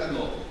先人たち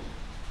の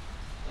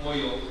思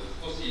いを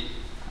少し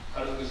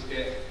軽くし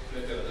てく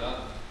れたよう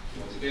な気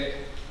持ちでいっ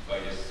ぱ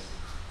いです。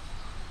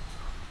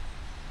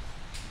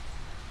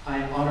I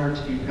am honored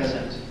to be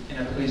present in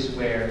a place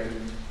where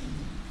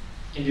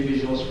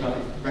individuals from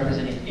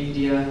representing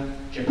India,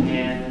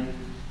 Japan,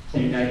 the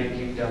United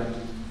Kingdom,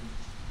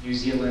 New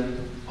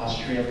Zealand,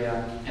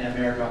 Australia, and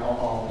America are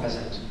all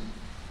present.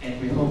 And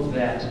I hope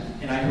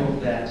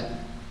that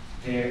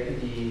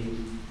the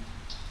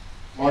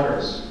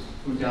martyrs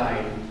who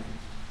died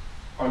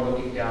are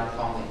looking down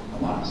fondly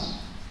upon us.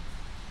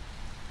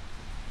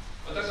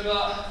 私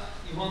は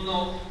日本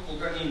の国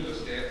家議員と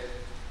して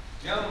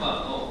ミャンマ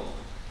ーの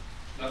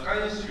ラカ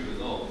イン州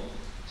の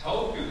チャ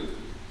オピュル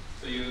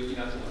という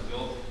港町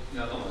を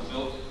何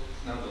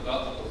度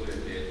か訪れて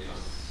いま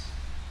す。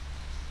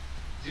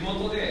地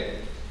元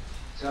で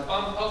チジャ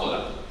パンパゴダ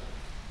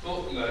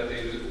と言われて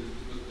いる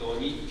仏塔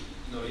に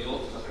祈りを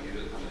捧げ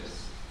るためで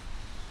す。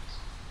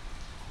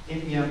In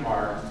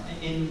Myanmar,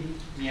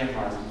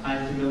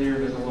 I'm familiar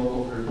with a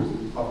local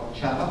group called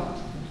Chapa.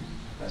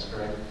 That's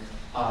correct.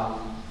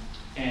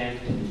 And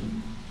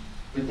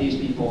with these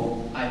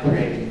people, I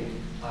pray,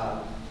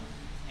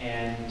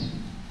 and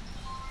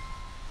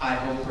I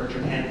hope for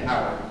Japan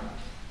power.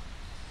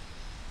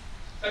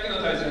 先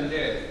の大戦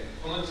で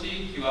この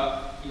地域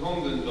は日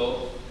本軍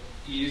と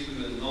イギリス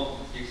軍の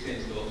激戦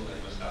地とな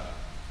りました。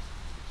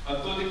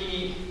圧倒的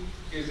に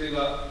形勢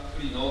が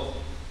不利の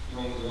日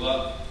本軍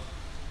は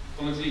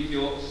この地域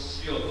を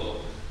しようと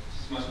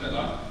しました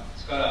が、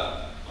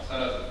力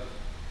勝らず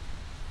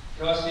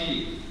険し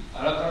い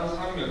アラカン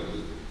山脈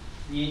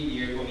に逃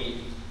げ込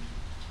み、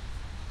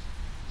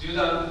銃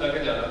弾だけ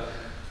ではな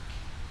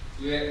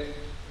く上、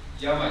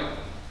病、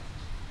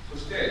そ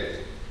し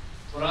て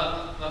虎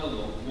などの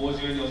猛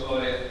獣に襲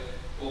われ、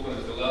多く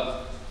の人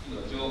が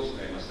命を失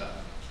いまし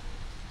た。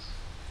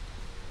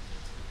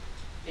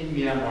In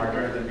Myanmar,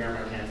 during the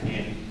Myanmar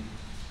campaign,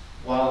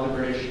 while the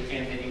British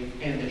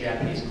and the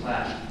Japanese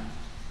clashed,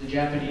 the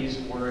Japanese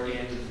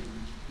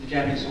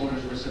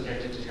soldiers were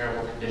subjected to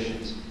terrible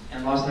conditions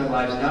and lost their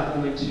lives not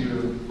only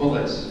to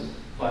bullets,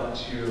 but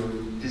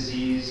to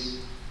disease,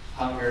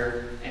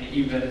 hunger, and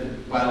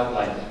even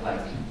wildlife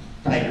like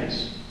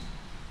tigers.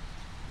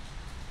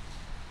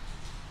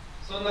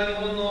 そんな日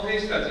本の兵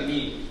士たち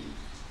に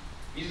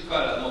自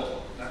ら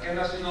のなけ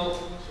なしの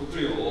食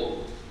料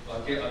を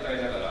分け与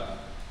えながら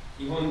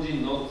日本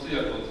人の通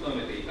訳を務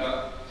めてい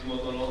た地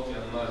元のミ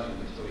ャンマー人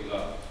の一人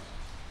が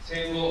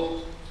戦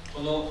後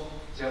この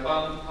ジャ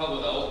パンパ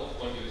ゴダを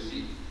建立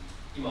し、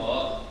今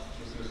は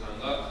娘さん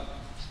が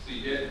引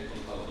き継いでこ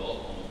のパゴダを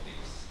守ってい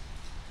ます。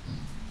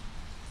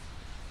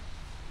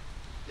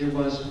There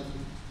was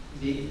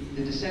the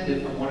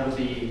descendant of one of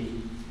the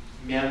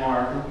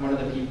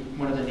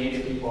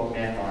native people of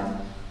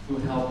Myanmar who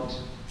helped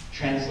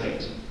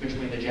translate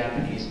between the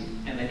Japanese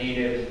and the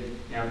native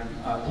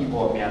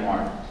people of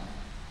Myanmar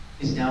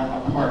is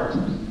now a part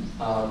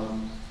of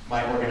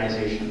my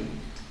organization,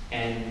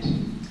 and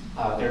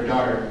their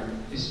daughter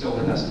is still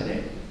with us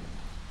today.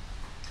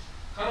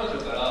 彼女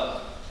か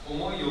ら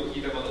思いを聞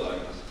いたことがあ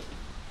ります。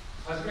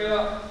はじめ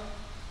は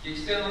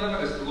激戦の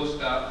中で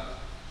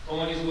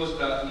共に過ごし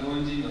た日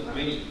本人のた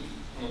めに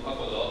このパ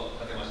ゴダを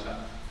建てました。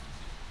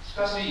し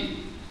かし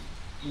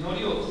祈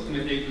りを進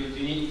めていくうち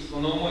にそ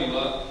の思い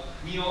は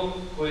国を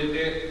越え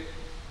て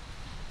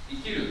生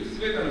きるす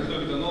べての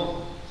人々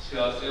の幸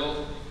せ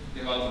を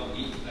願うもの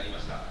になりま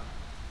した。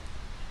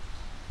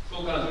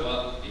そう彼女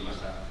は言いまし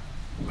た。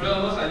これ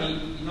はまさ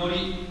に祈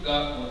り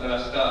がもたら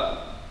し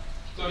た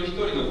一人一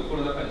人の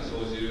心の中に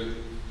生じる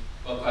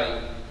和解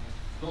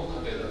の過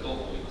程だと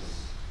思いま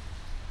す。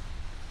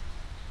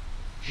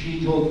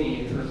She told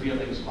me her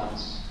feelings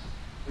once,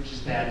 which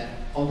is that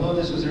although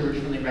the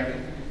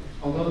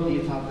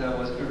Pagoda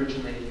was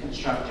originally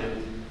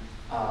constructed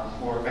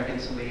for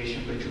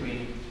reconciliation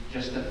between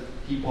just the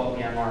people of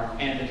Myanmar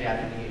and the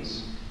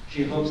Japanese,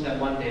 she hopes that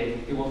one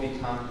day it will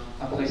become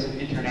a place of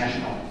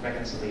international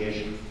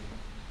reconciliation.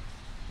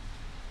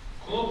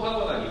 このパ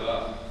ゴダに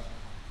は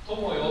「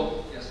友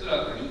よ安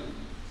らかに」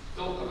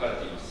と書かれ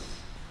ていま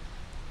す。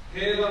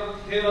平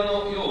和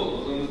の世を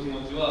望む気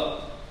持ち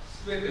は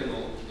すべて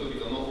の人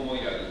々の思い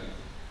であり、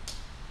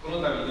こ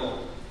の度の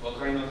和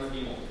解の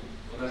時も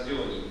同じ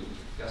ように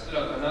安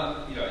らか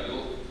な未来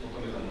を求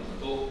めたもの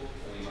だと思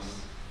いま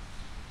す。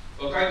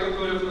和解と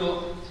協力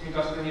の積み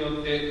重ねに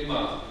よって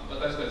今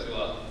私たち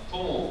は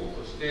友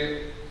とし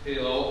て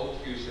平和を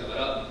普及しなが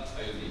ら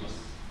歩んでいます。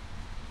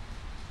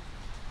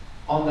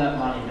On that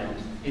monument,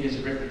 it is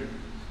written,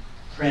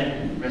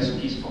 "Friend, rest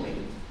peacefully,"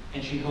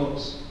 and she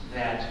hopes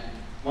that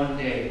one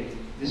day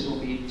this will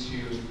lead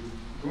to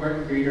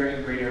greater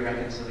and greater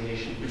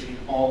reconciliation between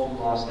all who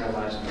lost their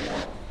lives in the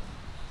war.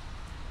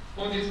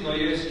 本日の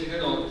慰霊式で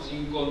の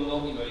鎮魂の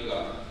祈り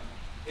が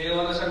平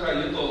和な社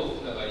会へと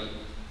つながり、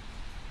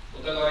お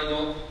互い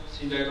の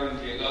信頼関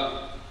係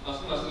がま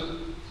すます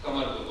深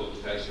まることを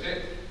期待し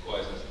てご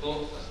挨拶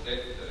とさせて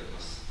いただきま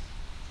す。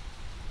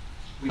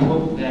We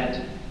hope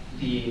that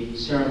the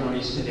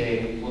ceremonies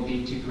today will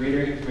lead to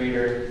greater and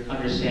greater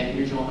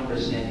mutual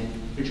understanding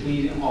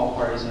between all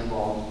parties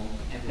involved,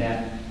 and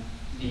that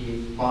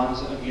the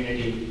bonds of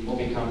unity will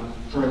become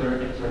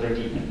further and further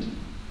deepened.